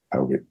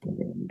 how it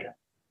bloomed.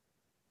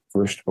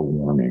 First a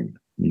warning,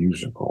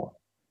 musical.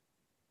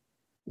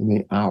 In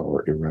the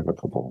hour,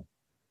 irrevocable.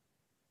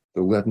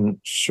 The leaden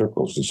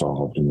circles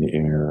dissolved in the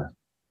air.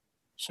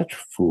 Such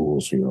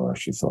fools we are,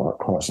 she thought,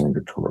 crossing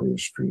Victoria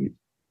Street.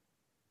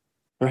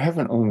 For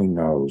heaven only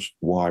knows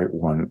why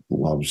one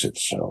loves it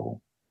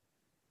so,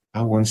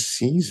 how one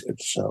sees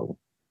it so,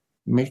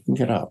 making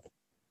it up,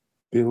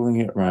 building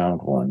it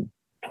round one,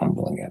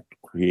 tumbling it,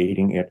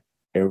 creating it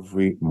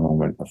every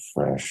moment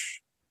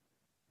afresh.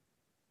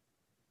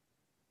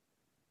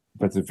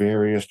 But the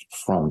veriest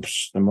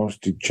frumps, the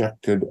most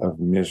dejected of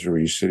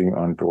misery sitting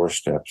on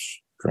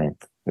doorsteps,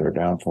 drink their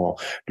downfall,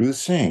 do the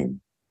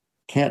same,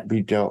 can't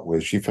be dealt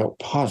with, she felt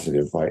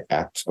positive, by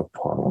acts of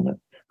parliament.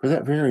 For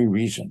that very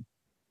reason,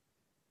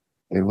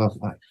 they love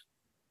life.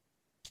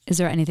 Is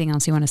there anything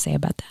else you want to say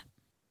about that?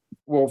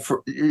 Well,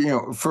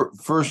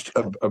 first,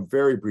 a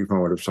very brief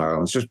moment of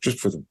silence, just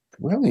for the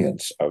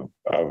brilliance of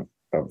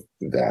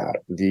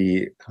that.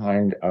 The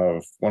kind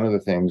of, one of the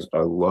things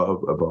I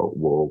love about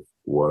Woolf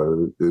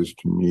is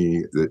to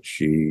me that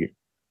she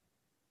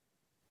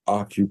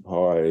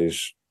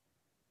occupies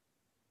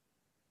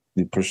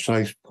the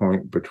precise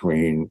point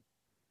between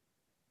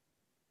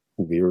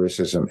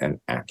lyricism and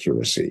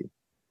accuracy,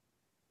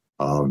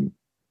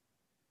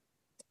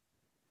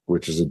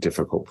 which is a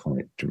difficult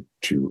point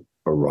to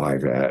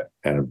arrive at,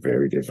 and a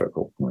very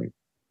difficult point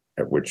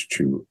at which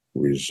to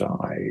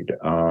reside.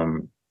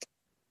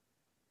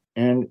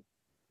 And,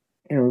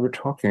 we were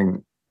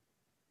talking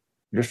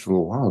just a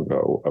little while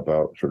ago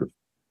about sort of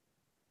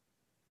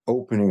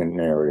opening a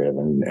narrative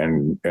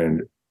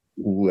and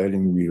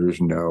letting readers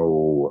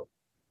know,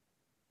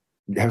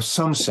 have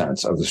some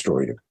sense of the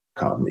story to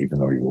come, even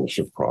though you will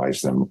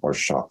surprise them or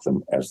shock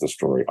them as the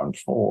story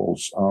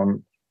unfolds.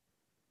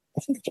 I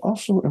think it's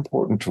also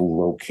important to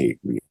locate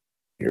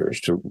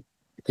readers,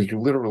 because you're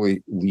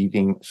literally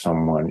leading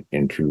someone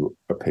into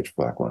a pitch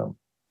black room.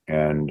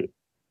 And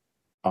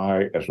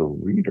I, as a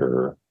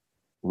reader,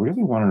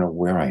 really want to know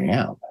where I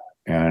am.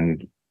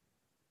 And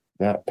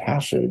that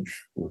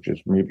passage, which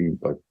is maybe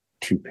like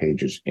 2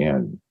 pages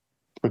in,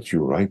 puts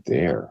you right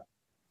there.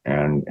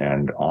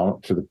 And all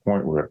to the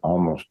point where it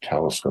almost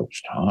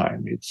telescopes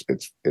time. It's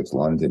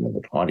London in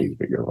the 1920s,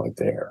 but you're right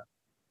there.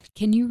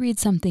 Can you read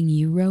something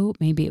you wrote?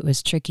 Maybe it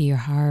was tricky or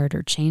hard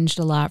or changed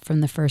a lot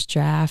from the first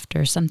draft,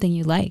 or something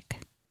you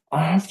like?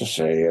 I have to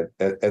say,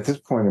 at this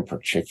point in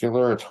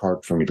particular, it's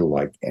hard for me to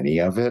like any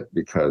of it,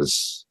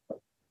 because,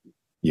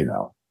 you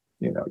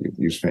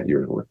spent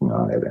years working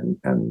on it,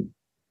 and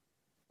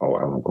I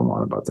won't go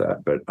on about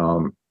that. But,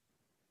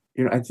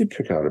 I did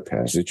pick out a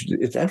passage.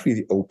 It's actually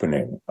the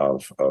opening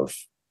of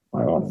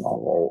my own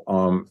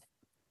novel,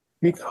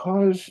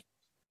 because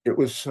it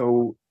was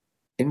so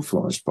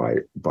influenced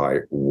by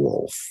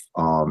Woolf.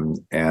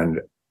 And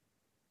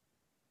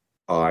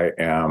I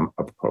am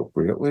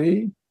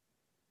appropriately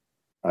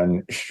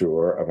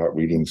unsure about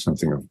reading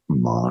something of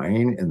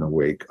mine in the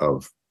wake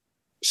of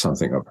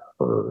something of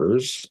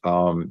hers.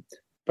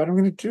 But I'm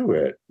going to do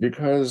it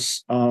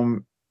because,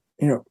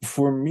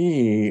 for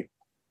me,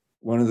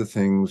 one of the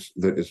things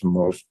that is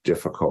most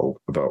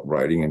difficult about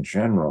writing in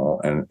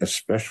general, and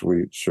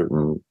especially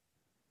certain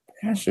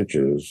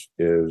passages,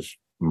 is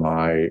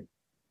my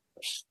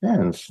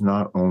sense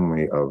not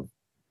only of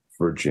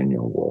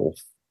Virginia Woolf,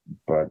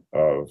 but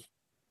of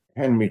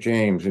Henry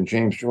James and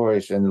James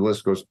Joyce, and the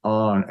list goes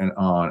on and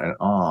on and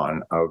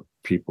on, of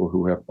people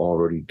who have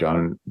already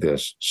done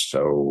this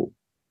so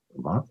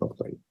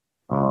remarkably.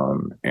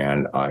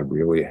 And I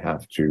really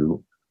have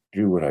to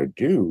do what I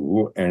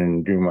do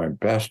and do my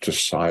best to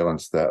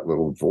silence that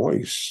little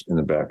voice in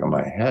the back of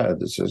my head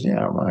that says,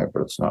 yeah, right,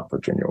 but it's not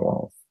Virginia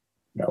Woolf.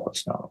 No,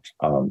 it's not.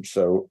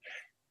 So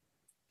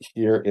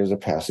here is a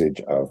passage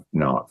of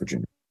not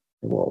Virginia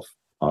Woolf.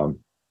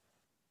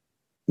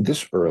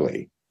 This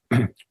early,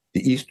 the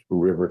East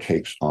River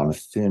takes on a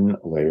thin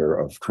layer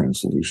of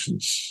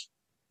translucence,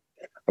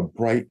 a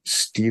bright,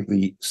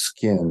 steely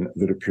skin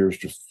that appears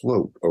to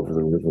float over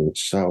the river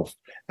itself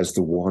as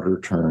the water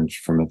turns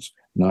from its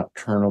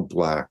nocturnal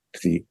black to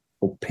the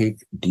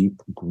opaque,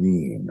 deep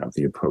green of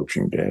the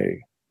approaching day.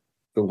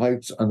 The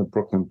lights on the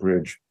Brooklyn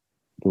Bridge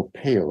grow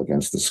pale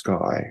against the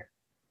sky.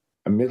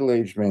 A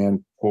middle-aged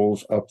man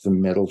pulls up the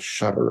metal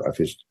shutter of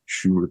his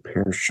shoe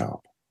repair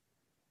shop.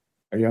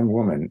 A young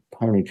woman,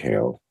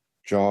 ponytailed,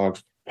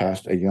 jogs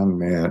past a young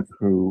man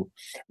who,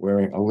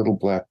 wearing a little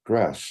black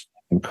dress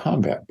and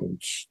combat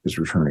boots, is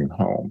returning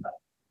home.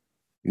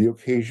 The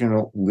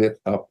occasional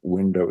lit-up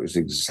window is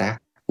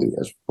exactly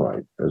as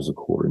bright as the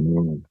quarter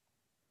moon.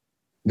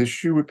 The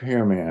shoe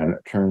repair man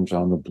turns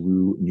on the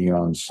blue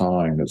neon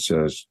sign that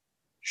says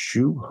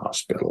Shoe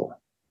Hospital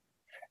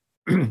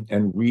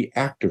and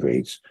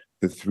reactivates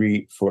the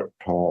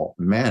 3-foot-tall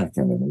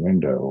mannequin in the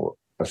window,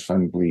 a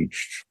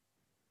sun-bleached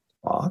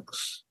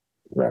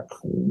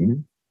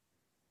raccoon,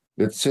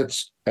 that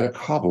sits at a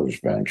cobbler's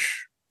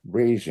bench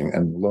raising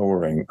and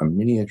lowering a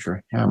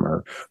miniature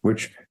hammer,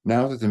 which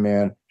now that the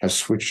man has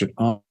switched it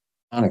on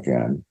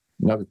again,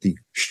 now that the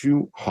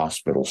shoe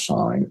hospital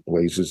sign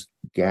blazes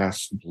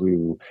gas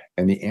blue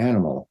and the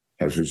animal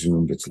has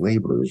resumed its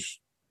labors,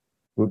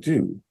 will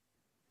do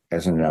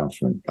as an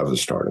announcement of the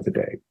start of the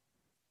day.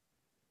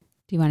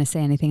 Do you want to say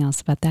anything else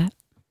about that?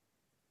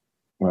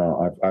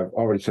 Well, I've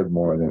already said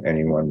more than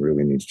anyone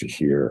really needs to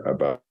hear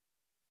about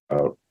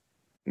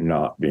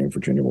not being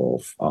Virginia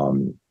Woolf.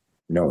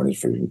 No one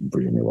is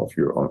Virginia Woolf.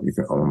 You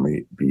can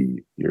only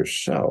be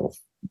yourself.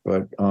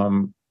 But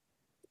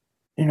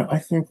I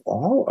think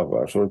all of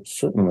us, or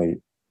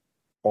certainly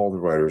all the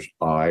writers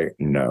I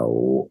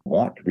know,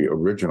 want to be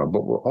original,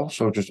 but we're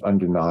also just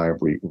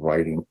undeniably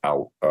writing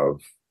out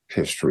of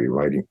history,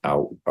 writing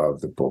out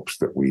of the books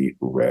that we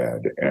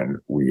read. And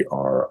we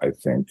are, I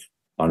think,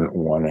 on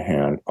one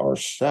hand,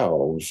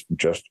 ourselves,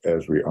 just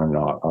as we are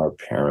not our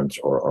parents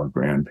or our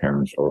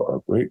grandparents or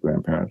our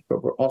great-grandparents,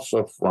 but we're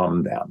also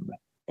from them.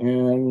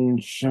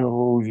 And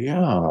so,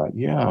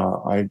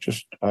 I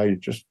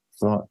just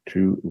thought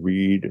to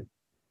read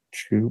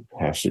two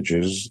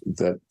passages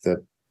that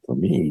for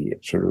me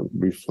sort of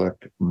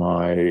reflect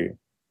my,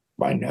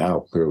 by now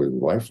clearly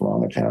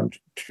lifelong attempt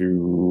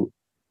to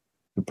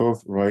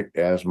both write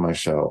as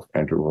myself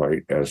and to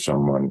write as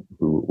someone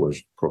who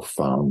was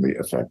profoundly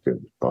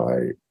affected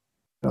by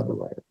another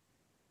writer.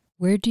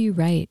 Where do you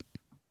write?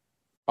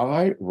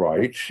 I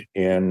write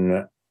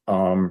in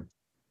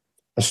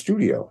a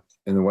studio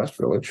in the West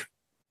Village.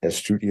 As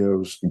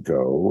studios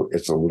go,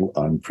 it's a little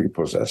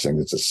unprepossessing.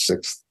 It's a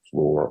 6th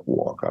floor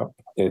walk up.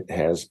 It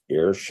has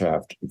air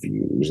shaft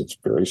views. It's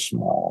very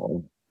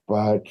small,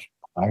 but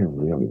I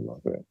really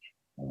love it.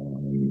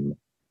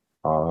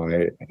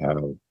 I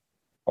have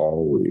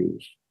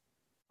always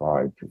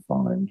tried to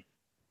find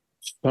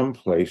some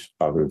place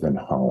other than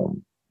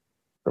home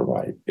to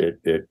write.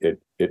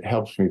 It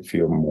helps me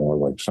feel more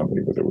like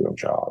somebody with a real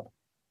job.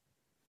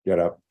 Get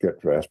up, get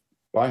dressed,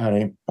 bye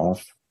honey,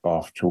 off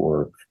to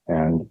work.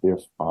 And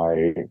if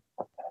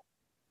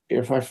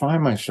I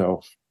find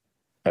myself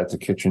at the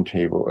kitchen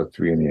table at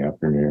 3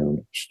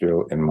 p.m,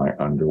 still in my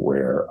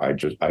underwear, I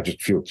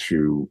just feel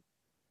too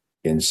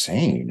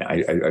insane.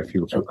 I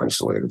feel too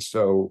isolated.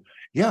 So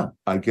yeah,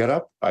 I get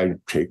up, I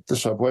take the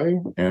subway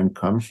and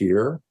come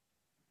here.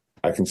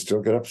 I can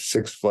still get up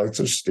 6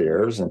 flights of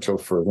stairs until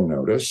further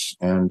notice,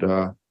 and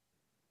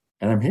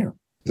I'm here.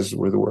 This is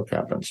where the work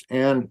happens.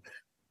 And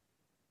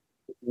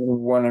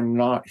when I'm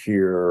not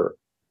here,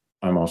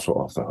 I'm also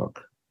off the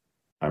hook.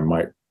 I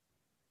might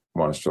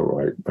want to still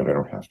write, but I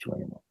don't have to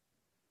anymore,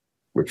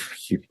 which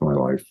keeps my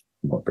life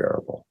more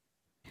bearable.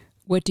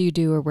 What do you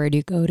do, or where do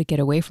you go to get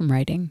away from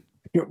writing?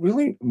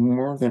 Really,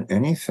 more than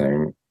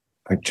anything,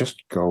 I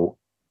just go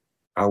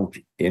out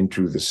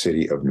into the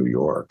city of New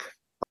York.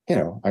 I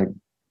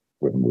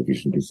go to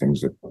movies and do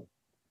things that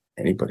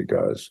anybody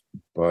does.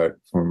 But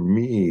for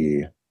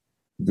me,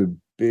 the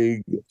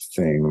big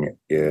thing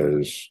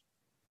is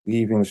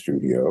leaving the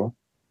studio,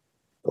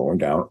 going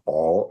down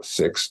all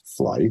 6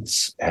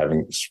 flights,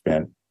 having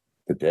spent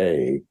the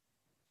day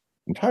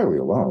entirely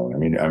alone. I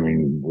mean,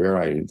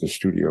 the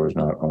studio is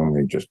not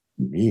only just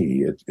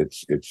me;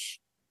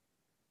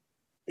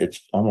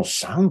 it's almost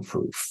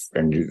soundproof,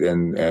 and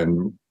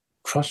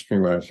trust me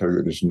when I tell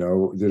you,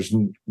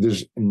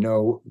 there's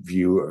no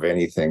view of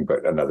anything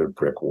but another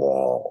brick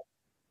wall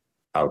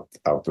out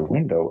the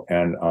window,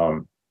 and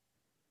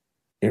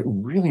it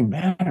really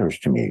matters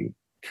to me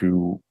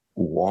to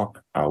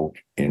walk out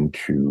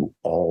into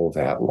all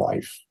that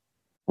life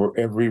for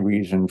every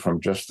reason,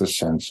 from just the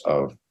sense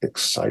of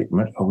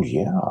excitement. Oh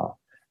yeah,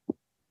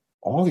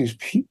 all these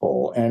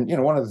people. And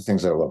one of the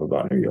things I love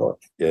about New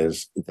York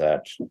is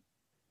that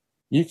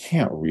you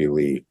can't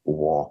really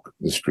walk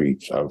the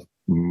streets of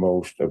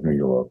most of New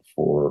York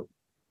for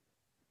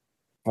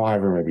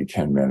 5 or maybe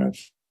 10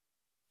 minutes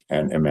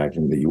and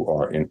imagine that you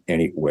are in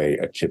any way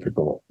a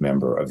typical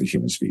member of the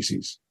human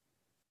species.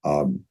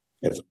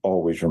 It's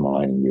always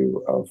reminding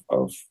you of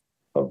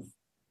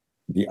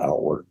the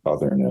outward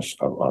otherness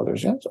of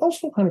others. And it's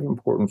also kind of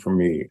important for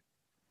me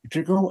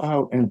to go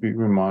out and be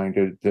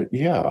reminded that,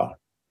 yeah,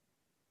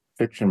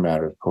 fiction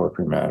matters,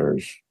 poetry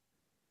matters,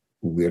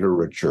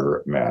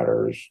 literature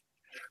matters,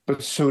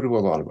 but so do a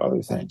lot of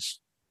other things.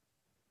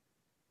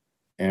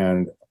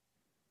 And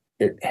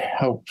it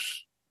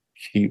helps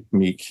keep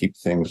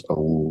things a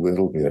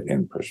little bit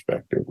in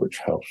perspective, which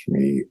helps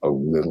me a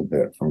little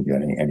bit from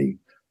getting any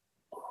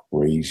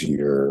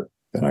crazier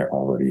than I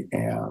already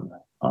am.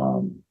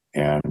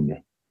 And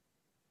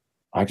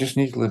I just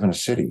need to live in a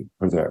city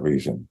for that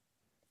reason.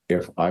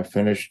 If I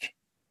finished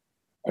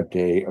a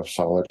day of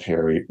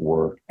solitary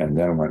work and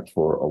then went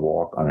for a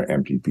walk on an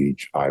empty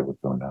beach, I would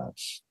go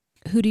nuts.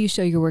 Who do you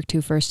show your work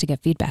to first to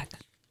get feedback?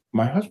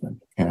 My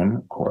husband,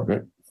 Ken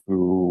Corbett,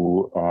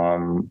 who,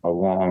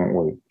 along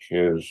with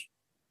his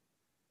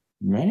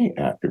many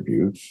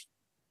attributes,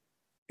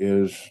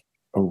 is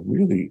a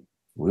really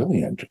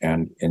brilliant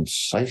and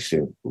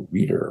incisive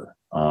reader.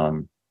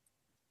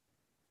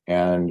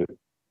 And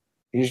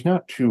he's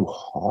not too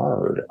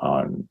hard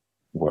on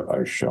what I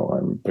I show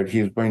him, but he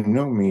is by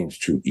no means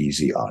too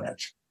easy on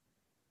it.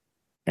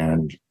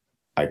 And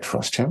I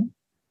trust him.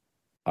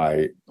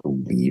 I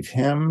believe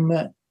him.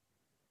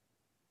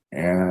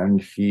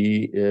 And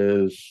he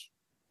is,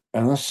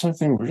 unless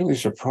something really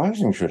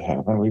surprising should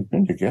happen, we've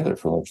been together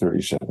for like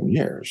 37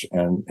 years.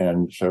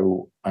 And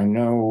so I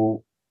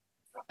know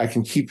I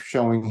can keep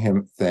showing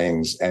him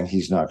things and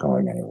he's not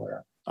going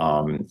anywhere.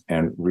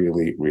 And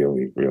really,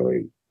 really,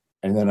 really.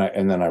 And then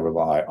I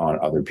rely on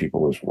other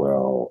people as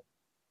well.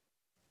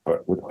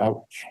 But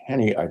without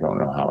Kenny, I don't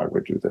know how I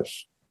would do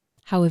this.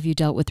 How have you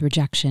dealt with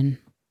rejection?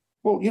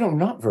 Well,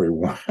 not very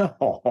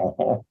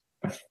well.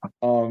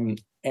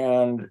 And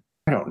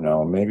I don't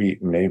know,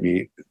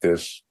 maybe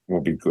this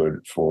will be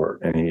good for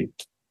any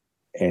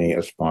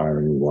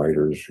aspiring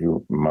writers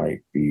who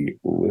might be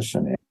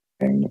listening.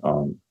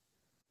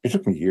 It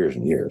took me years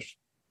and years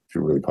to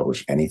really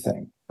publish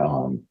anything.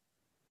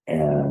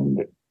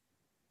 And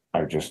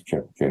I just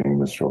kept getting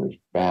the stories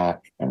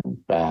back and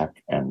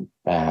back and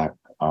back,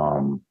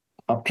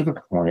 up to the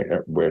point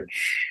at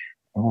which,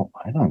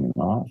 I don't know,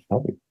 I was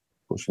probably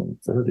pushing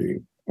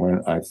 30,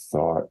 when I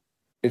thought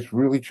it's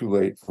really too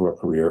late for a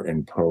career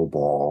in pro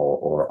ball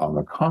or on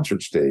the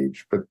concert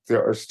stage, but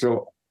there are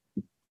still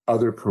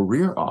other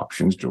career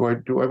options. Do I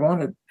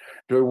want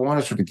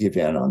to sort of give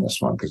in on this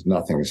one because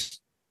nothing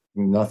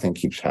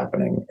keeps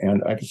happening?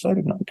 And I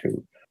decided not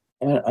to.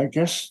 And I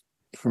guess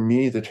for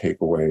me, the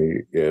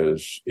takeaway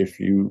is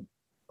you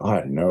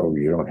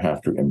don't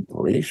have to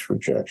embrace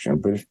rejection,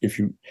 but if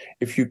you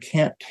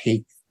can't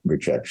take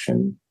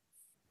rejection,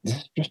 this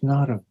is just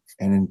not an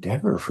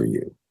endeavor for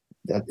you.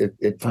 That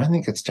it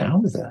finally gets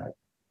down to that.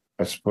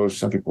 I suppose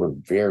some people are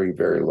very,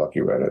 very lucky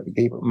right out of the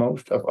gate, but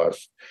most of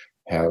us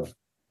have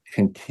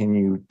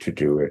continued to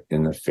do it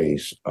in the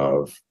face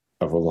of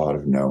a lot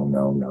of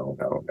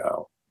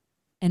no.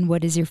 And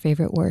what is your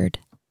favorite word?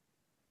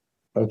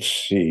 Let's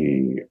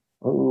see.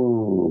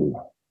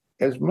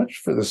 As much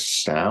for the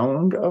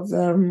sound of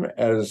them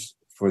as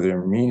for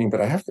their meaning,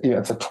 but I have to,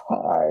 it's a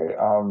tie.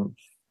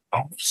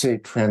 I would say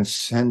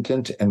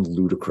transcendent and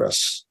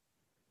ludicrous,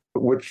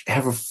 which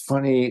have a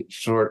funny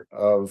sort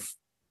of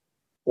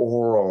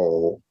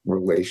oral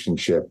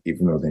relationship,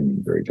 even though they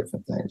mean very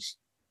different things.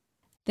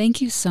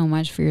 Thank you so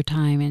much for your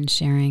time and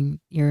sharing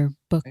your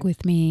book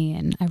with me,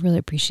 and I really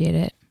appreciate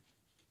it.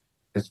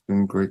 It's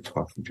been great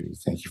talking to you.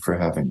 Thank you for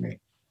having me.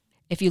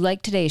 If you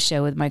like today's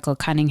show with Michael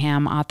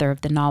Cunningham, author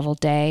of the novel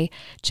Day,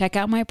 check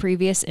out my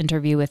previous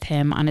interview with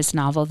him on his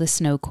novel The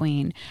Snow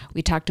Queen.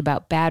 We talked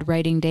about bad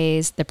writing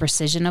days, the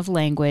precision of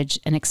language,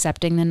 and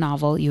accepting the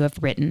novel you have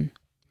written.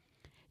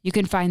 You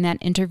can find that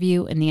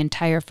interview in the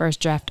entire First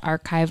Draft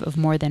archive of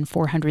more than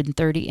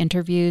 430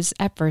 interviews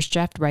at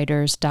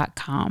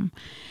firstdraftwriters.com.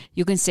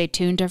 You can stay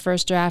tuned to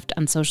First Draft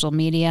on social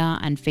media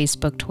on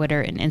Facebook,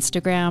 Twitter, and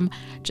Instagram.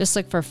 Just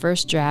look for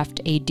First Draft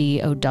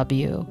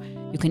ADOW.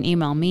 You can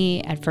email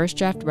me at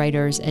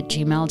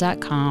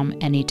firstdraftwriters@gmail.com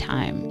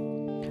anytime.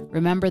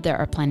 Remember, there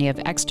are plenty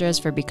of extras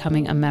for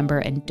becoming a member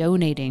and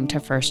donating to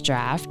First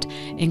Draft,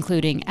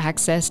 including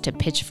access to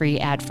pitch-free,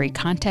 ad-free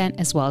content,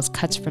 as well as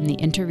cuts from the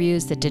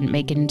interviews that didn't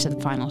make it into the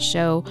final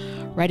show,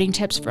 writing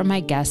tips from my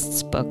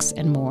guests, books,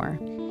 and more.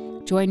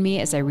 Join me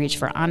as I reach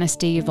for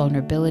honesty,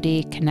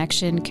 vulnerability,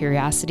 connection,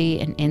 curiosity,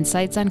 and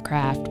insights on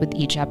craft with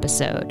each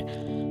episode.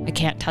 I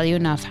can't tell you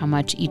enough how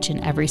much each and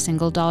every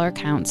single dollar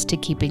counts to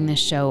keeping this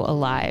show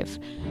alive.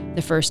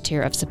 The first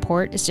tier of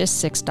support is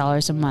just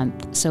 $6 a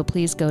month, so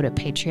please go to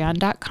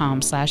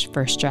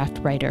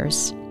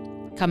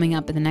patreon.com/firstdraftwriters. Coming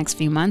up in the next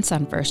few months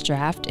on First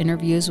Draft,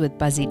 interviews with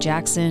Buzzy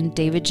Jackson,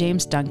 David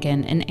James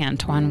Duncan, and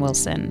Antoine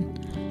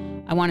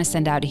Wilson. I want to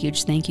send out a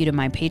huge thank you to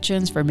my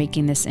patrons for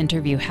making this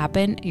interview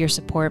happen. Your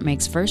support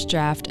makes First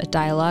Draft a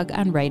dialogue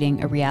on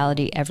writing a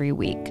reality every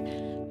week.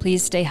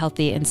 Please stay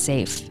healthy and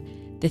safe.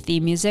 The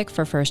theme music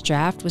for First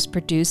Draft was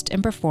produced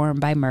and performed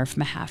by Murph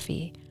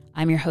Mahaffey.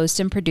 I'm your host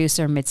and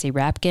producer, Mitzi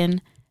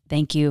Rapkin.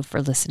 Thank you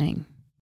for listening.